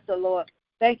 continue to bless her, Lord.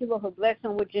 Thank you, Lord, for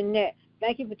blessing with Jeanette.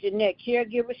 Thank you for Jeanette.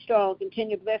 Caregiver strong.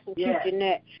 Continue to bless and keep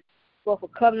Jeanette. Lord, for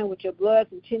covering with your blood.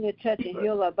 Continue to touch and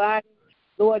heal her body.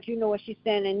 Lord, you know what she's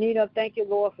standing in need of. Thank you,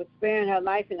 Lord, for sparing her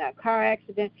life in that car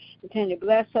accident. Continue to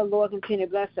bless her, Lord. Continue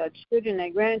to bless her children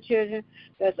and grandchildren.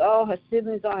 Bless all her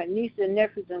siblings, all her nieces and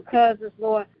nephews and cousins,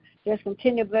 Lord. Just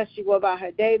continue to bless you go about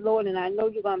her day, Lord, and I know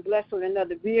you're going to bless her with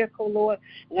another vehicle, Lord.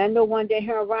 And I know one day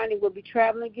her and Ronnie will be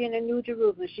traveling again in New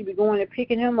Jerusalem. She'll be going and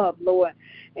picking him up, Lord,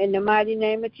 in the mighty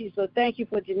name of Jesus. So thank you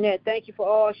for Jeanette. Thank you for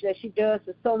all that she does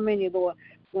for so many, Lord.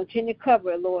 Continue to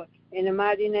cover her, Lord, in the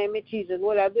mighty name of Jesus.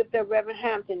 Lord, I lift up Reverend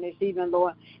Hampton this evening,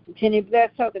 Lord. Continue to bless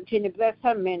her. Continue to bless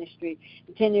her ministry.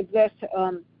 Continue to bless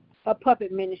her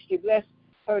puppet ministry. Bless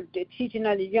her the teaching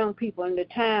of the young people and the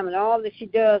time and all that she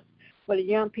does for the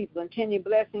young people. Continue to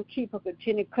bless and keep her.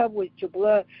 Continue to cover with your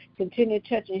blood. Continue to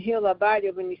touch and heal her body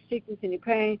of any sickness, any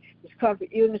pain, discomfort,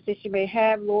 illness that she may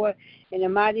have, Lord. In the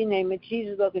mighty name of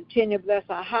Jesus, Lord, continue to bless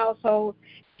our household.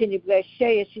 Continue to bless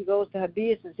Shay as she goes to her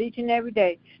business each and every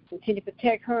day. Continue to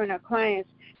protect her and her clients.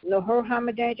 No hurt, harm,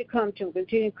 or danger come to her.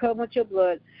 Continue to cover with your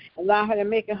blood. Allow her to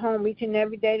make it home each and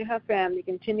every day to her family.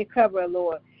 Continue to cover her,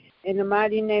 Lord. In the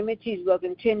mighty name of Jesus, Lord,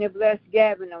 continue to bless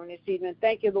Gavin on this evening.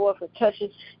 Thank you, Lord, for touching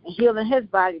and healing his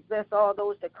body. Bless all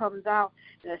those that comes out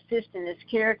and assist in his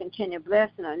care. Continue to bless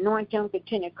and anoint him.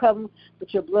 Continue to cover him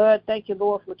with your blood. Thank you,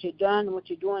 Lord, for what you've done and what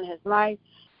you're doing in his life.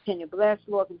 Continue to bless,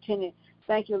 Lord. Continue.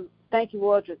 Thank you,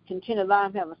 Lord, to continue to allow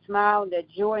him to have a smile, that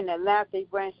joy, and that laughter he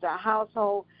brings to our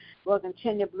household. Lord,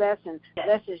 continue to bless and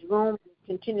bless his room.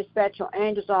 Continue to dispatch your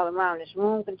angels all around his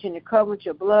room. Continue to cover with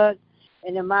your blood.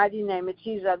 In the mighty name of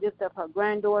Jesus, I lift up her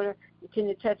granddaughter.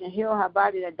 Continue to touch and heal her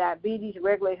body, the diabetes,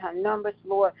 regulate her numbers.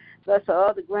 Lord, bless her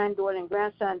other granddaughter and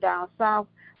grandson down south.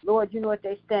 Lord, you know what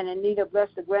they stand in need of. Bless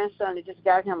the grandson that just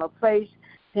got him a place.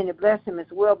 Continue to bless him as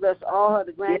well. Bless all her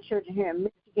grandchildren here in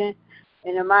Michigan.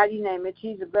 In the mighty name of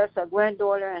Jesus, bless her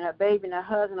granddaughter and her baby and her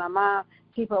husband, her mom.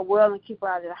 Keep her well and keep her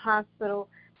out of the hospital.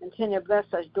 Continue to bless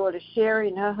her daughter Sherry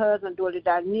and her husband, daughter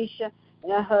Danisha,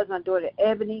 and her husband, daughter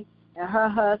Ebony, and her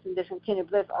husband. Just continue to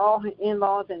bless all her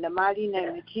in-laws in the mighty name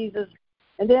of Jesus.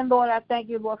 And then, Lord, I thank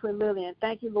you, Lord, for Lillian.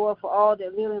 Thank you, Lord, for all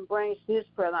that Lillian brings to this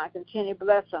prayer line. Continue to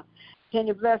bless her.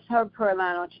 Continue to bless her prayer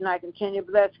line on tonight. Continue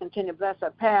to bless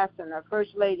her pastor and her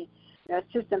first lady, and her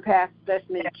assistant pastor. Bless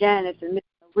Miss Janice and Miss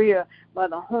Maria,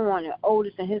 Mother Horn, and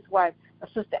Otis and his wife, her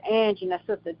sister Angie and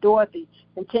her sister Dorothy.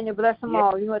 Continue to bless them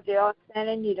all. You know what they all stand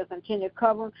in need of. Continue to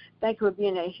cover them. Thank you for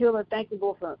being a healer. Thank you,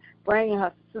 Lord, for bringing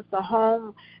her sister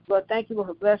home. Lord, thank you, Lord,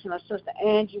 for blessing her sister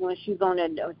Angie when she's on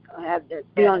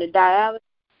be on the dialysis.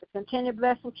 Continue to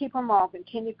bless them. Keep them all.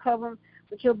 Continue to cover them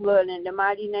with your blood in the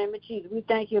mighty name of Jesus. We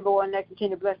thank you, Lord, and that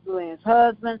continue to bless Lillian's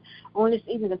husband on this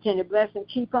evening. Continue to bless him.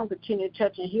 Keep him. Continue to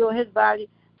touch and heal his body.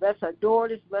 Bless her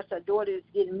daughters. Bless her daughter that's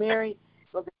getting married.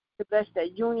 Lord, bless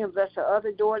that union. Bless her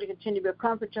other daughter. Continue to be a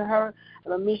comfort to her.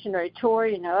 Her missionary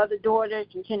Tori and her other daughter.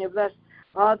 Continue to bless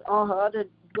all her other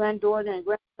granddaughter and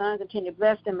grandson. Continue to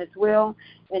bless them as well.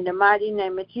 In the mighty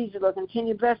name of Jesus, Lord,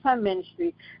 continue to bless her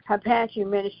ministry, her pantry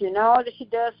ministry, and all that she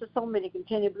does for so many.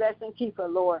 Continue to bless and keep her,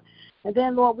 Lord. And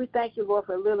then, Lord, we thank you, Lord,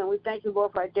 for Lillian. We thank you,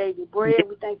 Lord, for our daily bread.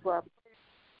 We thank you for our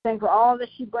thank you for all that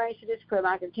she brings to this prayer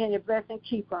line. Continue to bless and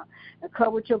keep her and cover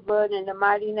with your blood in the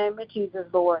mighty name of Jesus,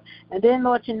 Lord. And then,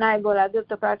 Lord, tonight, Lord, I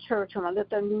lift up our church home. I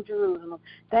lift up New Jerusalem.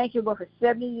 Thank you, Lord, for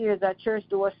 70 years our church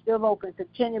doors still open.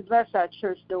 Continue to bless our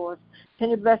church doors.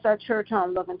 Continue to bless our church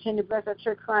home, Lord. Continue to bless our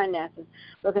church finances.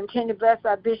 Lord, continue to bless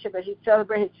our bishop as he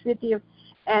celebrates his 50th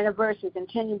anniversary.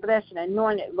 Continue to bless and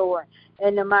anoint it, Lord.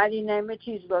 In the mighty name of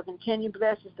Jesus, Lord, continue to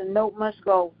bless us. The note must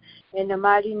go. In the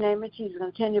mighty name of Jesus,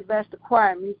 continue to bless the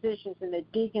choir, musicians, and the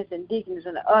deacons and deaconess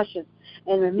and the ushers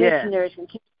and the missionaries.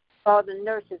 Continue to bless all the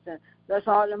nurses and bless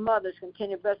all the mothers.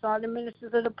 Continue to bless all the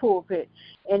ministers of the pulpit.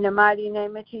 In the mighty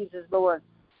name of Jesus, Lord.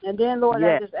 And then, Lord,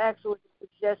 I just ask you to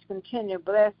just continue to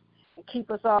bless and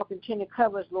keep us all. Continue to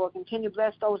cover us, Lord. Continue to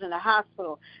bless those in the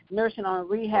hospital, nursing on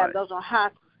rehab, those on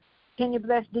hospital. Continue to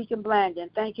bless Deacon Blandon.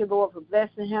 Thank you, Lord, for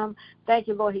blessing him. Thank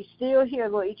you, Lord. He's still here,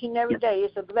 Lord, each and every day.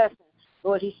 It's a blessing.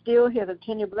 Lord, he's still here.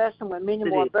 Continue to bless him with many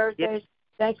more birthdays.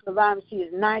 Thanks for allowing him to see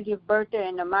his 90th birthday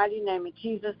in the mighty name of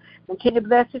Jesus. Continue to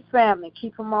bless his family.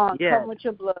 Keep them on. Cover with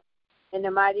your blood. In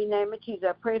the mighty name of Jesus.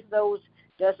 I pray for those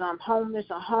that's homeless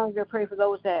or hungry. I pray for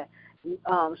those that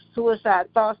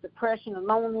suicide thoughts, depression, and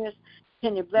loneliness.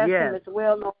 Continue to bless them as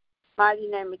well, Lord, in the mighty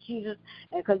name of Jesus.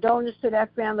 And condolences to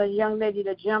that family, the young lady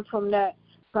that jumped from that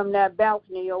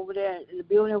balcony over there in the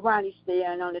building Ronnie stayed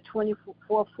in on the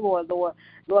 24th floor, Lord.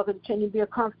 Lord, continue to be a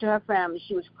comfort to her family.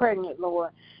 She was pregnant,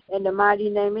 Lord. In the mighty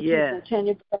name of Jesus,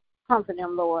 continue to comfort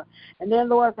them, Lord. And then,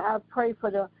 Lord, I pray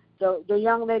for the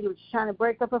young lady who was trying to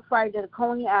break up a fight at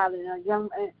Coney Island. A young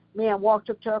man walked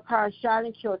up to her car and shot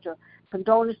and killed her.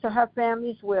 Condolences to her family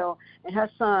as well and her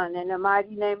son in the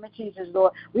mighty name of Jesus,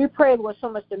 Lord. We pray, Lord, so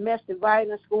much domestic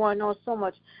violence going on, so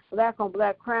much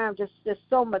black-on-black crime, just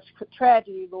so much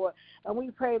tragedy, Lord. And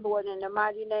we pray, Lord, in the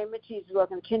mighty name of Jesus, Lord,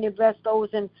 continue to bless those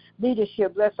in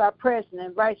leadership. Bless our president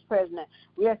and vice president.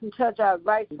 We have to touch our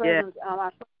vice president,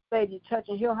 our first lady, touch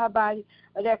and heal her body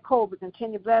of that COVID.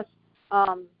 Continue to bless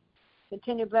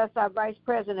our vice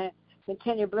president.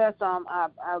 Continue to bless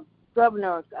our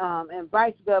governor and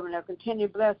vice governor. Continue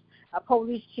to bless our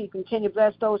police chief. Continue to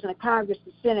bless those in the Congress,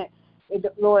 the Senate,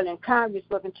 Lord, and Congress.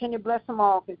 Lord, continue to bless them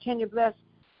all. Continue to bless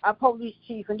our police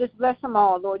chief and just bless them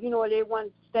all, Lord. You know what everyone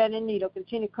stand in need of.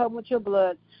 Continue to cover with your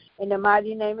blood in the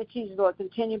mighty name of Jesus, Lord.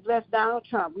 Continue to bless Donald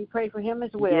Trump. We pray for him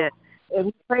as well. And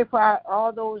we pray for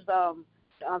all those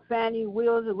Fannie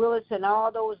Willis and all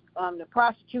those the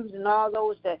prosecutors and all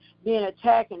those that being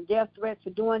attacked and death threats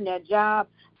for doing their job.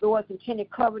 Lord, continue to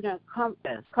cover them,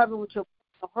 cover with your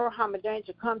harm and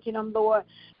danger. Come to them, Lord,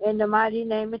 in the mighty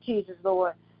name of Jesus,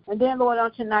 Lord. And then, Lord,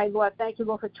 on tonight, Lord, thank you,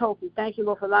 Lord, for Toki. Thank you,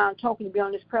 Lord, for allowing Toki to be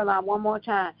on this prayer line one more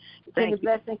time. Continue to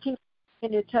bless and keep.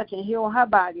 Continue to touch and heal her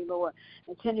body, Lord.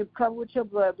 Continue to cover with your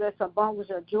blood. Bless her bungles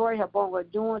of joy, her bungle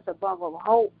of doings, her bungle of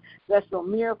hope. Bless little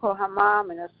Miracle, her mom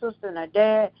and her sister and her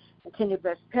dad. Continue to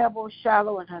bless Pebble,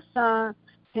 Shiloh, and her son.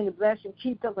 Continue to bless and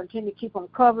keep them. Continue to keep them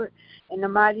covered. In the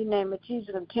mighty name of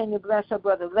Jesus, continue to bless her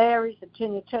brother Larry.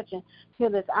 Continue to touch and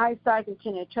heal his eyesight.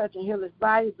 Continue to touch and heal his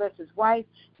body. Bless his wife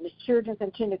and his children.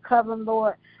 Continue to cover them,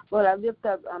 Lord. Lord, I lift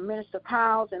up Minister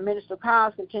Powell and Minister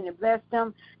Powell. Continue to bless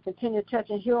them. Continue to touch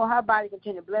and heal her body.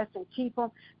 Continue to bless and keep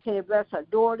them. Continue to bless her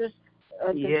daughters.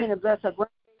 Continue to bless her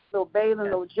grandbabies, little Baylor,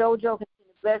 little JoJo.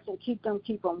 Bless and keep them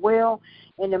well.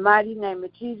 In the mighty name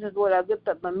of Jesus, Lord, I lift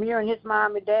up Amir and his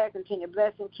mom and dad. Continue to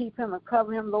bless and keep him and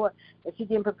cover him, Lord. As he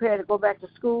getting prepared to go back to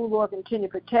school, Lord, continue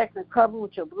to protect and cover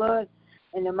with your blood.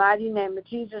 In the mighty name of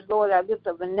Jesus, Lord, I lift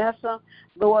up Vanessa.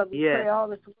 Lord, we pray all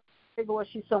this. Lord,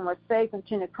 she's so much safe.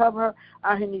 Continue to cover her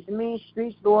out in these mean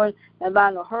streets, Lord, and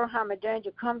allow her harm and danger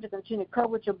come to continue to cover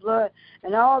with your blood.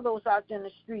 And all those out there in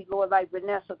the street, Lord, like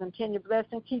Vanessa, continue to bless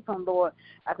and keep them, Lord.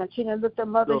 I continue to lift up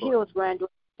Mother Hill's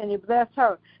granddaughter. Continue to bless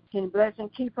her. Continue to bless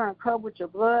and keep her and cover with your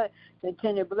blood.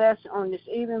 Continue to bless on this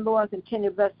evening, Lord. Continue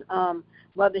to bless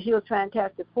Mother Hill's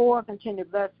Fantastic Four. Continue to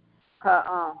bless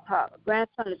her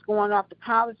grandson is going off to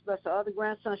college. Bless her other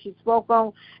grandson she spoke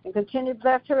on. And continue to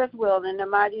bless her as well in the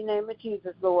mighty name of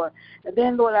Jesus, Lord. And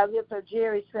then, Lord, I lift up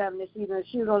Jerry's family this evening.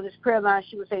 She was on this prayer line.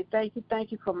 She would say, thank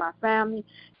you for my family.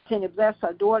 Continue to bless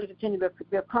her daughter. Continue to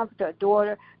be a comfort to her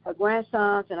daughter, her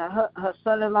grandsons, and her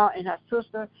son-in-law and her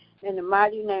sister. In the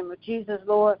mighty name of Jesus,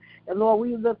 Lord. And, Lord,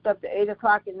 we lift up the 8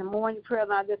 o'clock in the morning prayer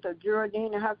line. Lift up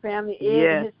Geraldine and her family,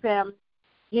 Ed and his family,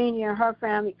 Jeannie and her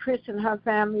family, Chris and her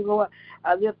family, Lord.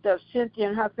 I lift up Cynthia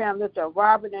and her family. Lift up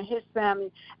Robert and his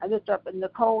family. I lift up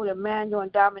Nicole, Emmanuel,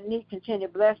 and Dominique. Continue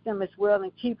to bless them as well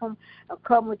and keep them and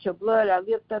cover with your blood. I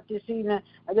lift up this evening.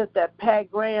 I lift up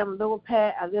Pat Graham, little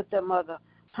Pat. I lift up Mother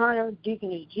Hunter,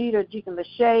 Deacon Jeter, Deacon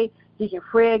Lachey, Deacon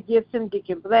Fred Gibson,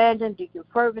 Deacon Blandon, Deacon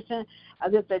Ferguson. I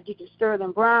lift up Deacon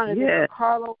Sterling Brown. I lift up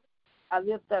Carlo. I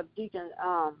lift up Deacon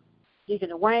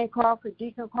Wayne Crawford,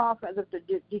 Deacon Crawford. I lift up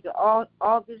Deacon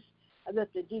August. I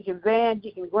lift up Deacon Van,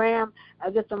 Deacon Graham. I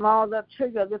lift them all up to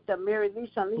you. I lift up Mary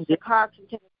Lisa and Lisa Cox.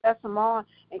 Continue to bless them all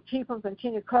and keep them.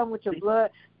 Continue to come with your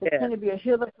blood. Continue to be a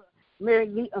healer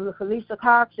for Lisa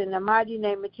Cox in the mighty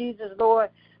name of Jesus, Lord.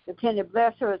 Continue to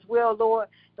bless her as well, Lord.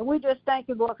 And we just thank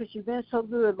you, Lord, because you've been so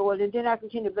good, Lord. And then I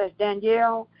continue to bless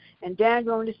Danielle and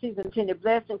Daniel on this season. Continue to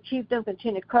bless and keep them.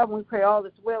 Continue to cover. We pray all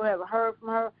is well. We haven't heard from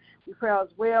her. We pray all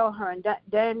is well. Her and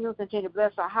Daniel continue to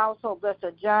bless her household, bless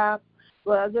her job.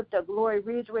 Lord, I lift up Glory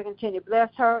Ridgeway. Continue to bless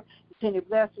her. Continue to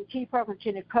bless and keep her.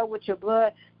 Continue to cover with your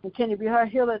blood. Continue to be her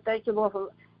healer. Thank you, Lord, for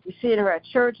we see her at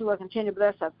church. Lord, continue to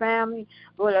bless her family.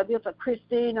 Lord, I lift up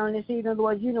Christine on this evening.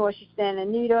 Lord, you know what she's standing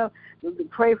in need of. We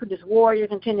pray for this warrior.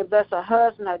 Continue to bless her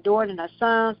husband, her daughter, and her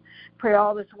sons. Pray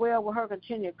all is well with her.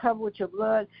 Continue to cover with your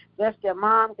blood. Bless their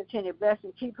mom. Continue to bless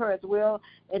and keep her as well.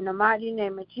 In the mighty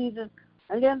name of Jesus.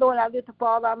 And then, Lord, I lift up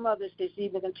all our mothers this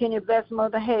evening. Continue to bless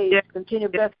Mother Hayes. Continue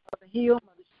to bless Mother Hill,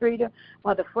 Mother Streeter,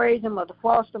 Mother Fraser, Mother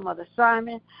Foster, Mother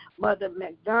Simon, Mother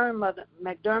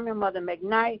McDermott, Mother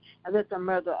McKnight. I lift up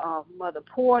Mother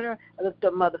Porter. I lift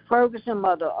up Mother Ferguson,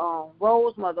 Mother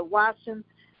Rose, Mother Watson.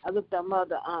 I lift up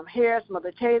Mother Harris,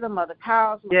 Mother Taylor, Mother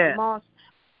Cowles, Mother Moss,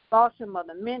 Lawson,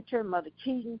 Mother Mentor, Mother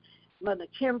Keaton, Mother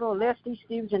Kimbrough, Leslie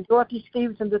Stevens, and Dorothy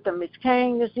Stevens. I lift up Miss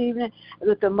Kane this evening. I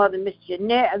lift up Mother Miss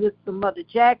Jeanette. I lift up Mother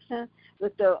Jackson.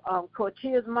 With the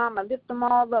Cortez mom, I lift them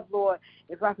all up, Lord.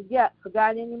 If I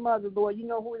forgot any mother, Lord, you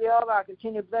know who they are. I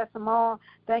continue to bless them all.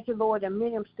 Thank you, Lord, that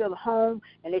many of them still home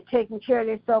and they're taking care of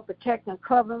themselves, protecting and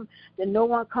covering them. That no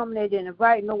one coming, they didn't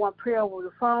invite, no one pray over the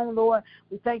phone, Lord.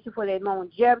 We thank you for their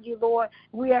longevity, Lord.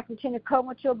 We are continue to cover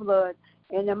with your blood.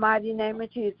 In the mighty name of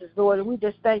Jesus, Lord. And we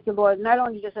just thank you, Lord, not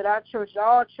only just at our church, at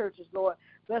all churches, Lord.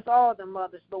 Bless all the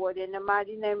mothers, Lord, in the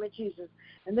mighty name of Jesus.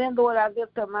 And then, Lord, I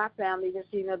lift up my family this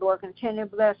evening, Lord. Continue to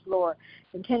bless, Lord.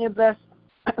 Continue to bless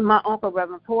my uncle,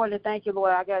 Reverend Porter. Thank you,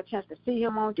 Lord. I got a chance to see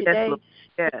him on today.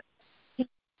 Yes.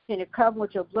 Continue to cover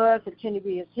with your blood. Continue to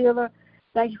be his healer.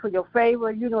 Thank you for your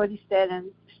favor. You know what he's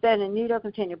standing in need of.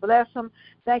 Continue to bless him.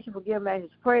 Thank you for giving him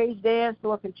his praise dance.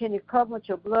 Lord, continue to cover with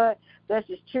your blood. Bless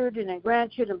his children and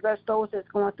grandchildren. Bless those that's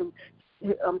going through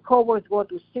co-workers going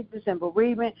through sickness and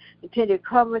bereavement. Continue to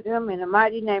cover them in the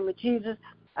mighty name of Jesus.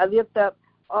 I lift up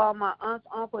all my aunts,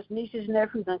 uncles, nieces,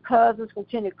 nephews, and cousins.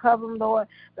 Continue to cover them, Lord.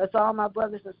 That's all my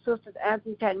brothers and sisters,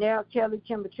 Anthony, Tanel, Kelly,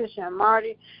 Kim, Patricia, and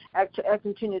Marty. I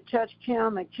continue to touch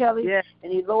Kim and Kelly. Yes.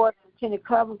 And the Lord, continue to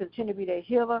cover them, continue to be their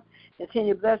healer.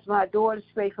 Continue to bless my daughters,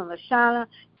 Faith and LaShawna.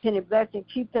 Continue to bless and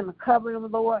keep them and cover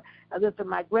them, Lord. I lift up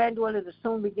my granddaughter that's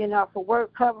soon beginning out for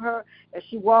work. Cover her as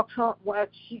she walks home, as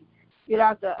she get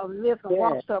out the lift and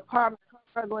walks to her apartment.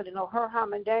 Cover her, Lord, to know her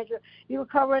harm and danger. You will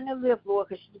cover her in the lift, Lord,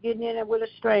 because she's getting in there with a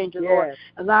stranger, Lord.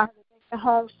 Allow her to make it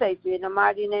home safely in the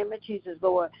mighty name of Jesus,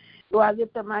 Lord. Lord, I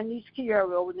lift up my niece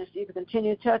Kiara over this evening.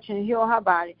 Continue to touch and heal her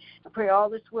body. I pray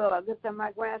all is well. I lift up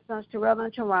my grandsons Terrell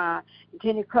and Teron.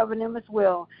 Continue to cover them as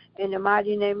well in the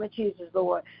mighty name of Jesus,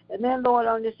 Lord. And then, Lord,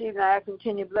 on this evening, I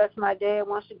continue to bless my dad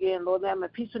once again. Lord, let him a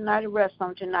peaceful night of rest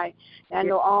on tonight. And I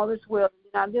know all is well.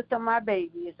 And I lift up my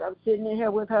baby as I'm sitting in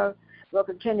here with her. Lord,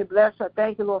 continue to bless her.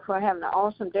 Thank you, Lord, for having an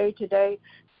awesome day today.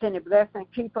 Continue to bless and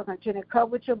keep her. Continue to cover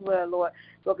with your blood, Lord.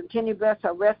 Lord, continue to bless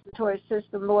her respiratory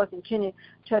system, Lord. Continue to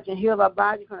touch and heal her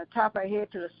body from the top of her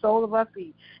head to the sole of her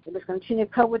feet. And just continue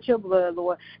to cover with your blood,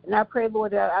 Lord. And I pray,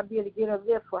 Lord, that I'll be able to get a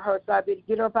lift for her so I'll be able to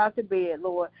get her up out the bed,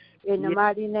 Lord, in the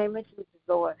mighty name of Jesus,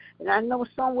 Lord. And I know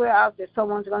somewhere out there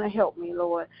someone's going to help me,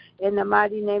 Lord, in the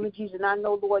mighty name of Jesus. And I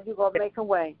know, Lord, you're going to make a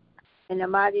way. In the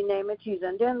mighty name of Jesus.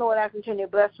 And then, Lord, I continue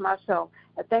to bless myself.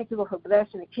 I thank you, Lord, for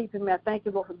blessing and keeping me. I thank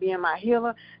you, Lord, for being my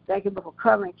healer. Thank you, Lord, for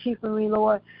covering and keeping me,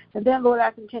 Lord. And then, Lord,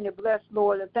 I continue to bless,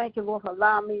 Lord. And thank you, Lord, for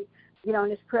allowing me to get on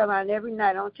this prayer line every night.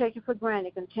 I don't take it for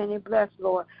granted. Continue to bless,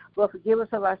 Lord. Lord, forgive us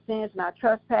of our sins and our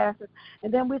trespasses.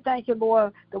 And then we thank you,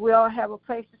 Lord, that we all have a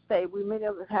place to stay. We many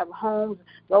of us have homes,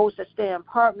 those that stay in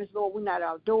apartments, Lord. We're not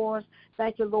outdoors.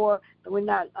 Thank you, Lord, that we're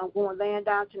not going laying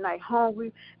down tonight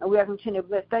hungry. And we are continuing to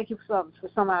bless. Thank you for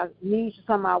some of our needs, for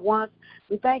some of our wants.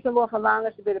 We thank you, Lord, for allowing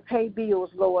us to be able to pay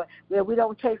bills, Lord, where we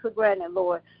don't take for granted,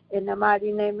 Lord. In the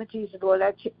mighty name of Jesus, Lord, I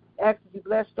ask that you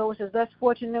bless those that's less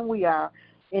fortunate than we are.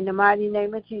 In the mighty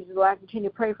name of Jesus, Lord, I continue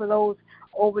to pray for those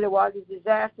over there while these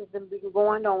disasters have been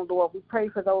going on, Lord. We pray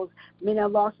for those many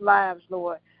lost lives,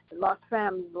 Lord, lost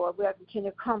families, Lord. We have to continue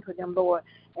to comfort them, Lord.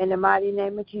 In the mighty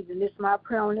name of Jesus, this is my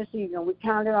prayer on this evening. We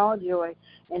count it all joy.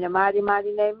 In the mighty,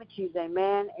 mighty name of Jesus,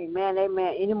 amen, amen,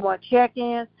 amen. Any more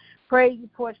check-ins, praise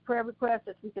reports, prayer requests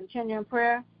as we continue in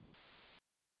prayer?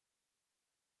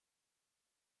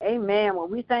 Amen. Well,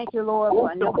 we thank you, Lord,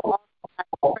 for another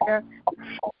prayer.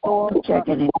 Lord,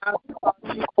 checking in.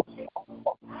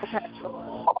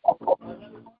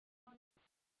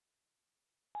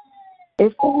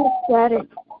 It's static.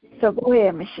 So go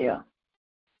ahead, Michelle.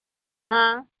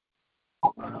 Huh?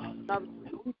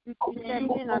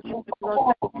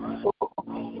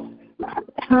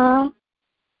 Huh?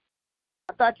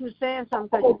 I thought you were saying something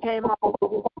because you came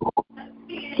on.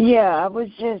 Yeah, I was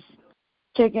just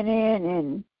checking in,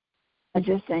 and I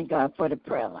just thank God for the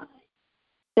prayer line.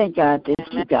 Thank God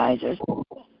that you guys are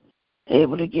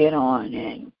able to get on,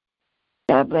 and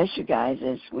God bless you guys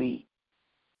as we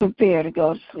prepare to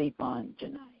go to sleep on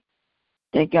tonight.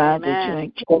 Thank God that you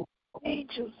encourage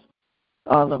angels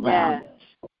all around us.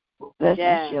 Bless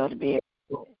Michelle to be able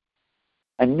to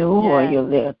a new oil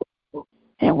lift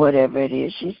and whatever it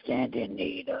is she stands in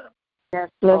need of. Yes,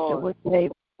 bless Lord. her with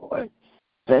favor, Lord.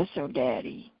 Bless her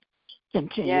daddy.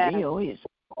 Continue to heal his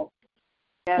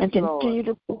and continue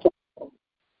to protect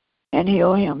and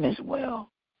heal him as well.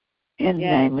 In the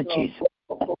name of Jesus.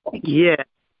 Yeah.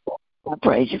 I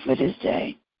praise you for this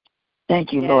day.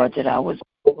 Thank you, Yes. Lord, that I was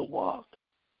able to walk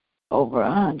over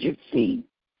 100 feet.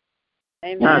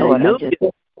 Amen. And Lord, I Hallelujah.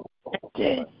 just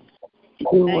that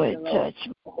you Thank would you, Lord. touch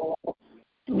my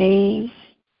knees,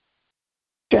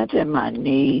 strengthen my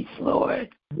knees, Lord.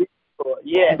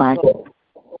 Yes. My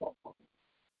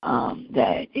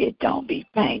that it don't be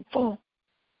painful.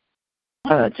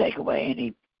 Take away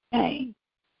any pain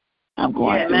I'm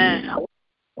going Yes. through Amen. now.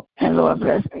 And Lord,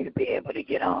 bless me to be able to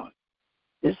get on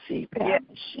the CPAP Yes.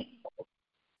 machine.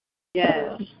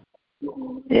 Yes.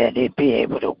 That it be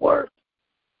able to work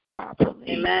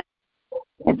properly. Amen.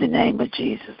 In the name of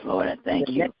Jesus, Lord, I thank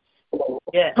you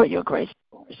Yes. for your grace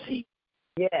and mercy.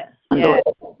 Yes. Lord,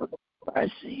 for our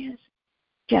sins.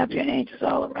 Camp your angels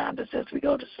all around us as we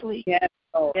go to sleep. Yes,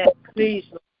 Lord. Yes. Please,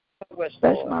 Lord, cover us,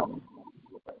 Bless Lord.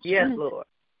 Yes, Lord.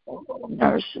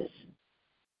 nurses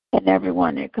and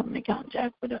everyone that come in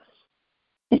contact with us.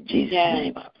 In Jesus' Yes.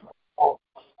 name I pray.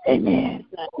 Amen.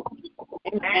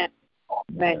 Amen.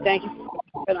 Amen. Thank you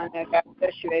for filling that. God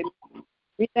bless you. Amen.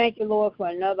 We thank you, Lord, for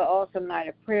another awesome night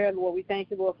of prayer, Lord. We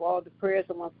thank you, Lord, for all the prayers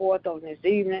that went forth on this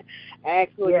evening. I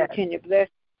ask, Lord, Yes. continue to bless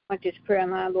this prayer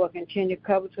line, Lord. Continue to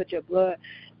cover us with your blood.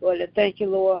 Lord, I thank you,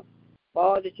 Lord, for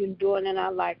all that you're doing in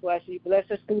our life, Lord. So you bless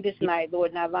us through this night,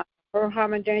 Lord, and allow her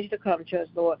harm and danger to come to us,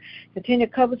 Lord. Continue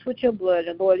to cover us with your blood.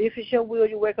 And, Lord, if it's your will,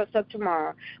 you wake us up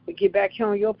tomorrow. We get back here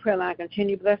on your prayer line.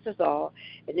 Continue to bless us all.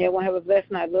 And everyone have a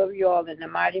blessed night. Love you all in the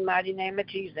mighty, mighty name of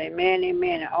Jesus. Amen,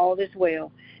 amen. And all is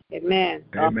well. Amen.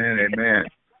 Amen, amen.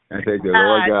 And take the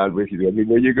Lord God with you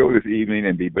everywhere you go this evening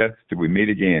and be blessed till we meet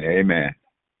again. Amen.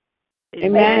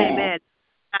 Amen. Amen.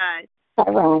 Bye.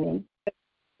 Bye, Ronnie.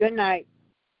 Good night.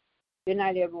 Good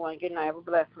night, everyone. Good night. Have a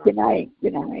blessed night. Good night.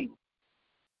 Good night.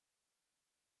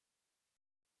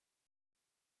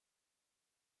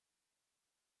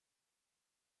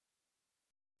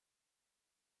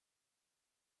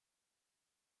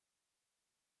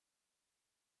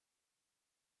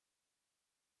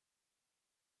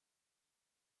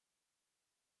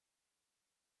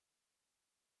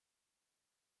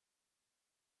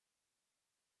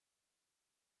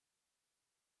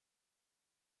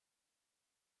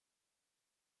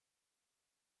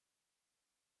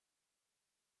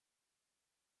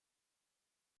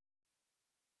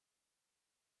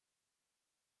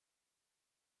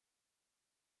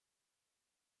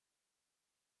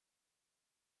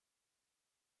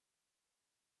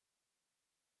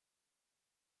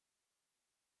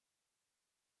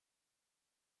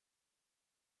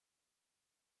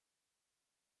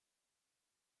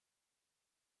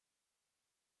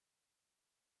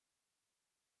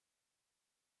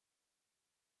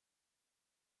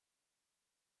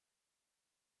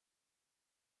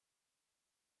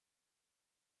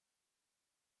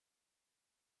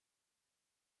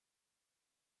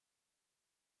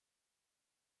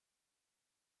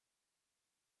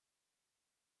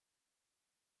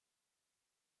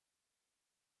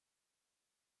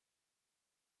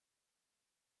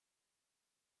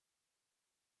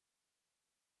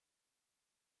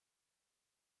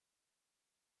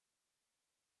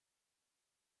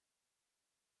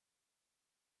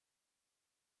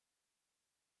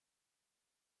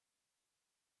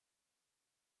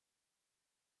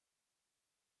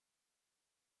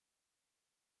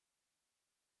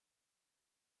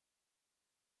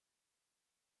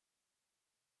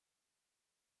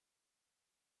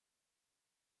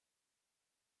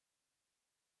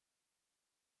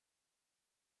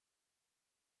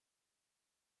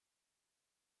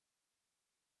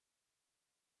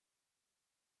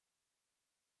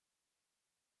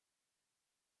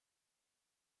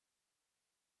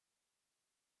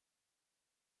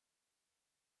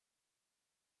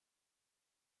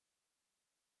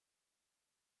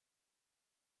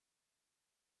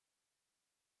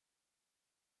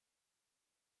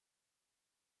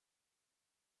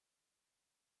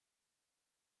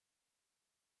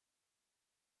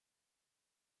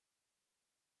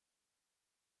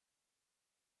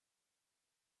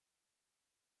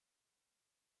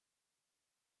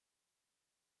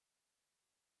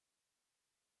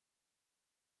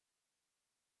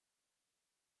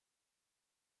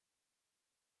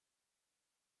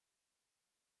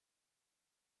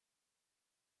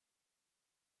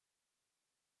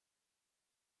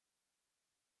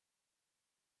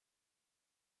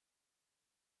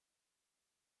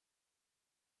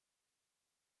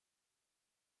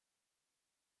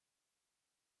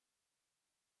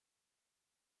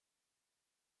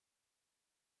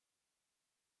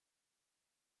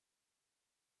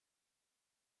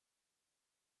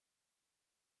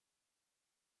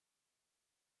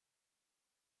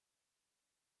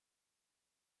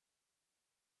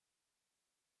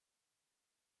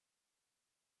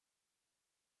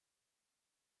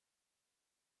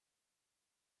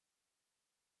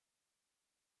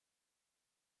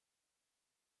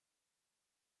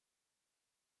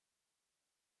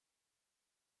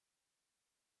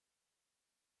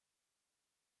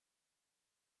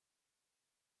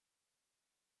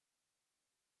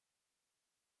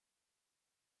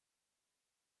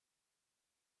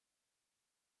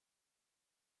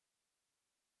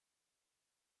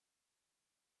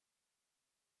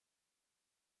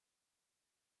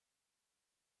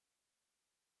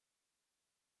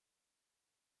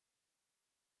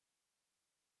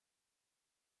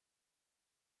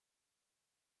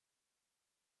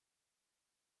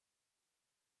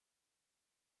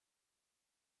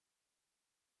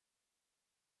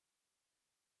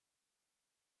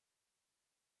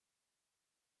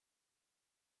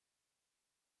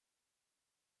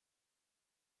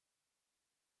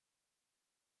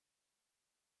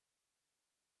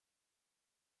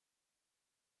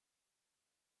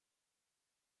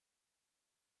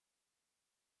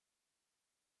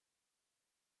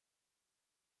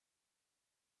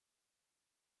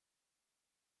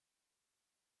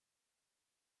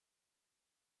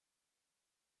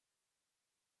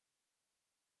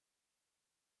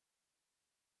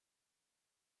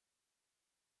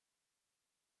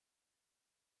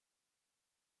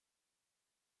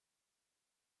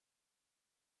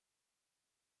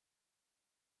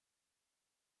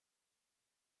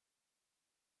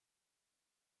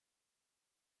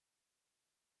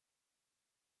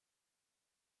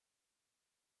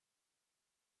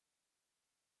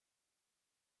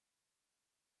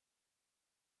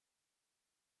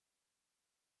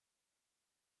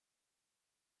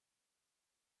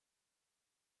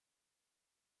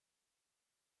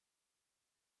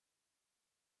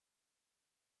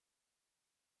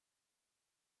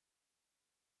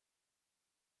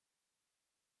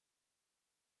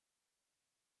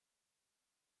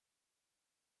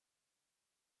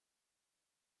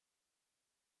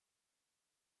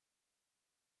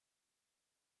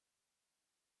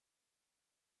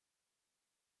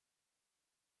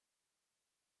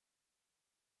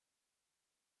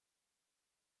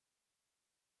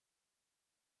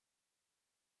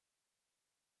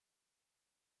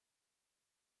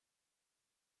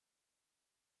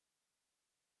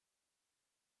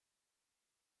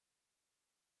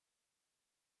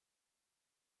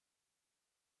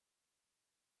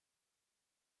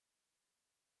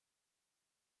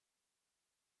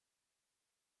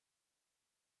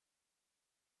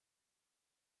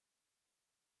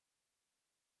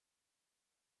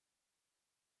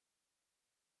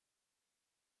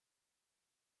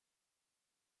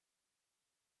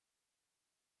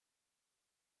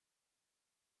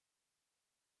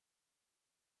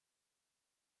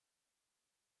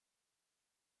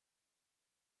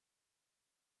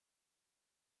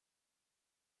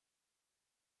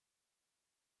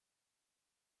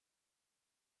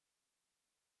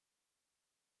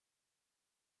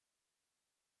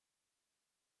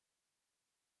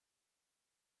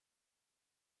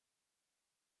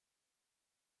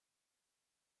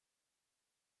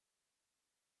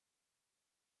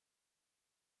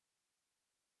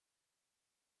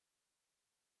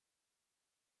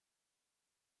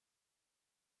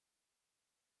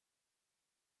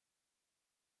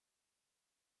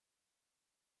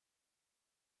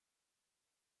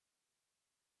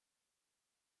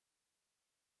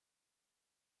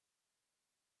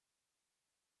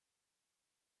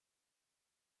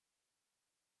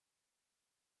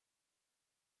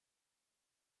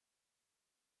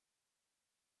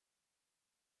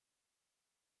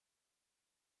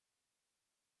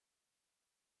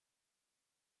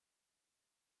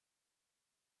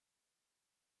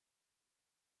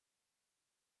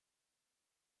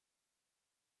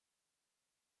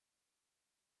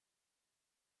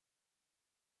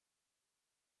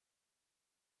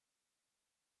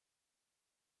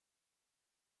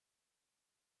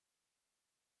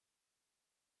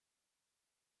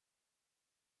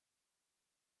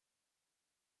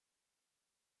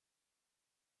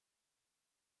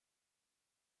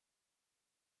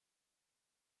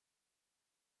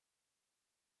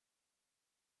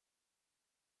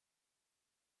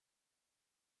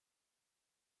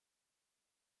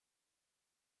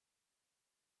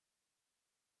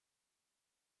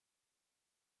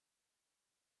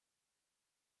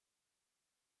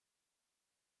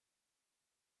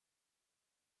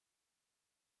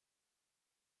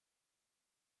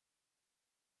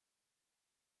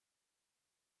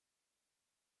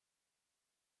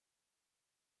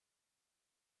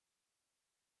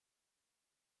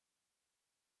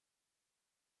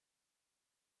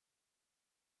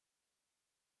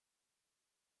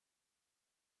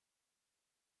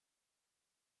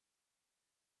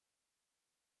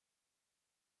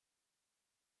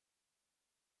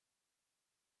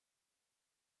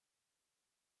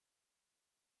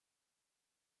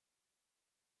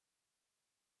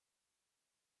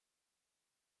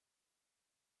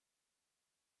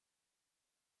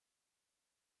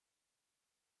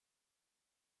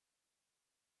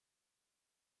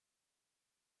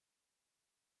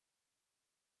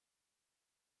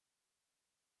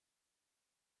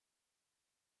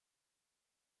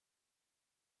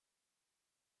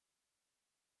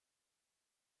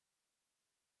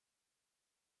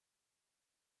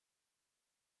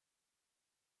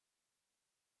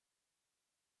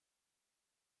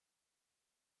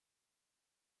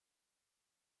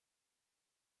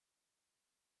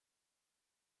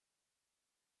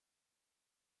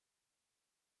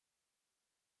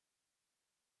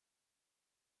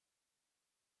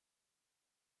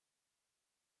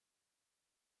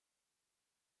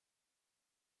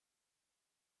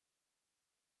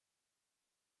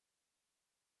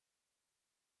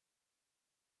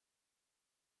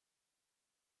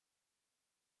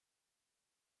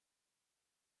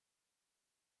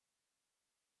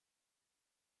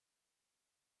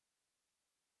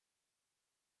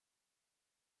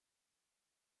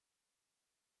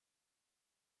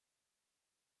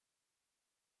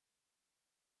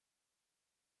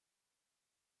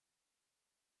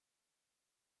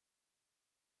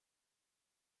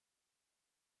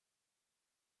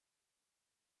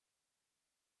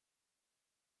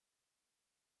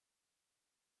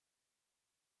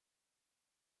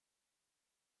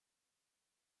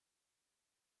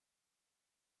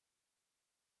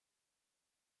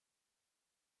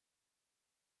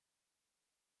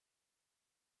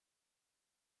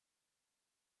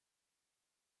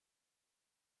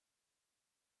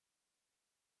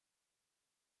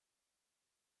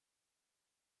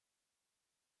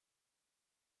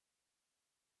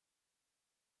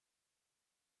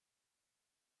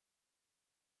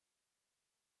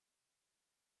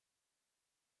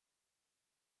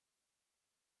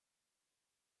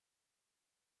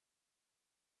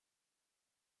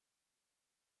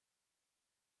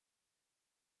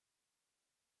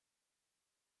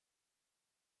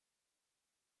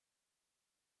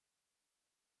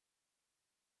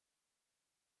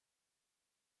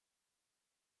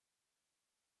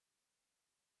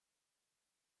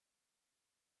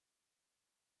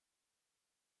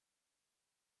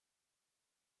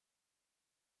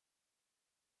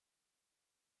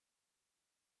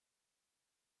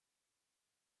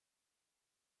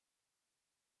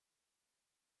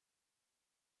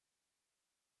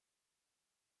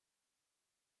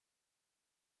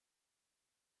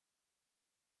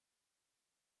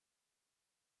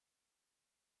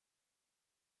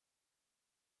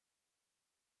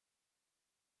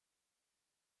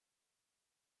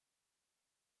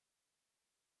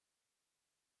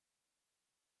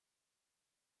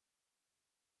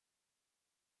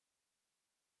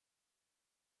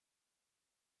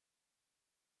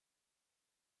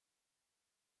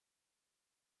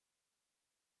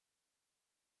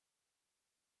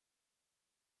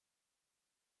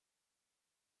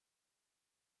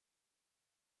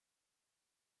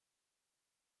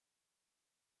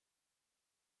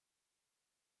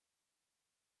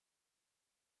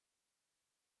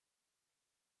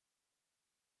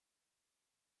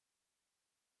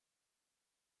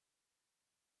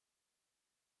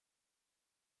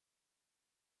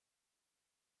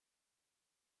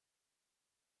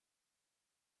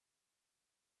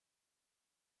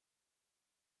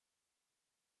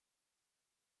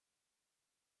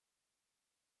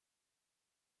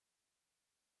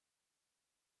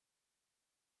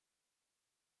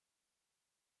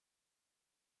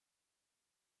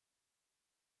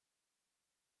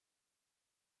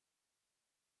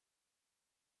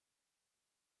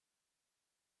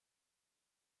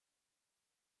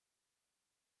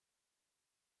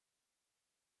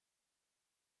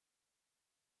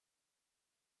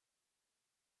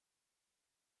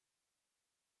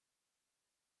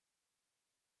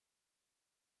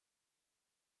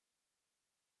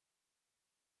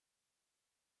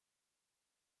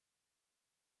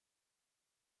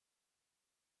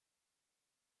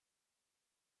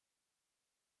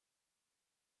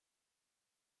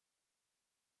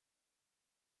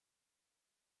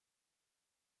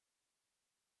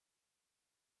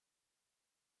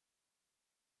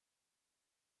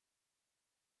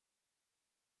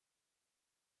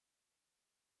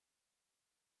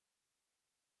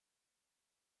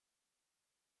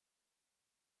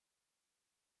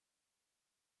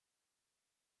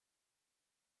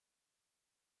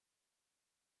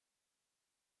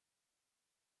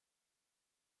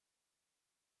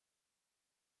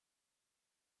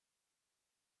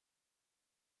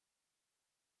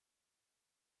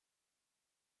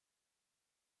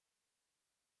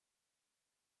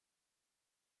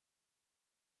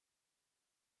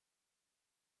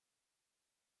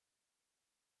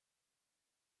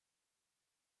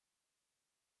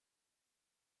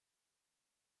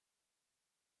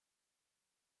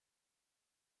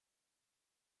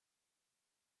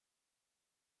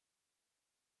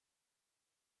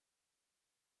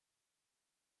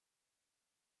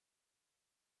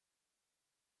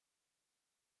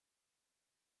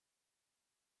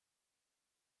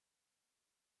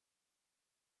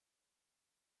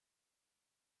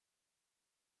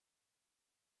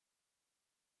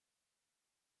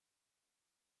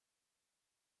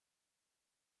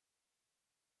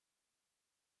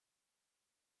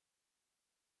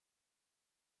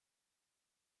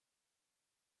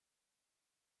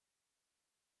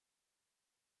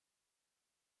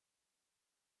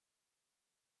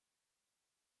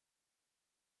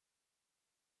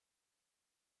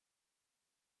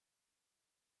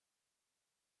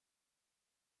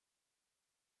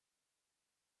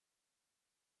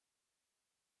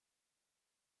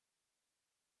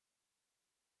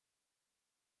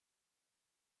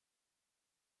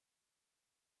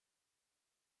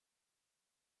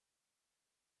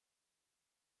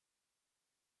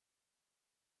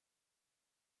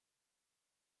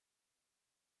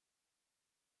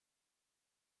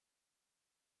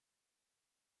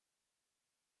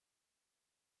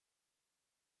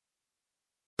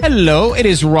 Hello, it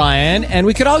is Ryan, and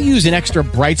we could all use an extra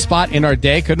bright spot in our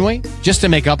day, couldn't we? Just to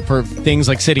make up for things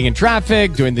like sitting in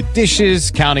traffic, doing the dishes,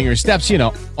 counting your steps, you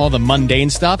know, all the mundane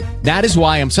stuff. That is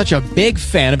why I'm such a big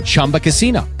fan of Chumba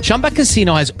Casino. Chumba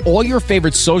Casino has all your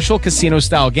favorite social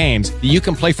casino-style games that you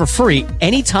can play for free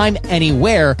anytime,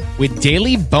 anywhere with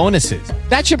daily bonuses.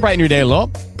 That should brighten your day a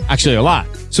little. Actually, a lot.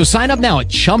 So sign up now at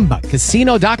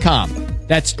ChumbaCasino.com.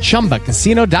 That's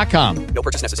ChumbaCasino.com. No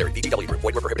purchase necessary. VGW Group.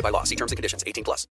 Void where prohibited by law. See terms and conditions. 18+.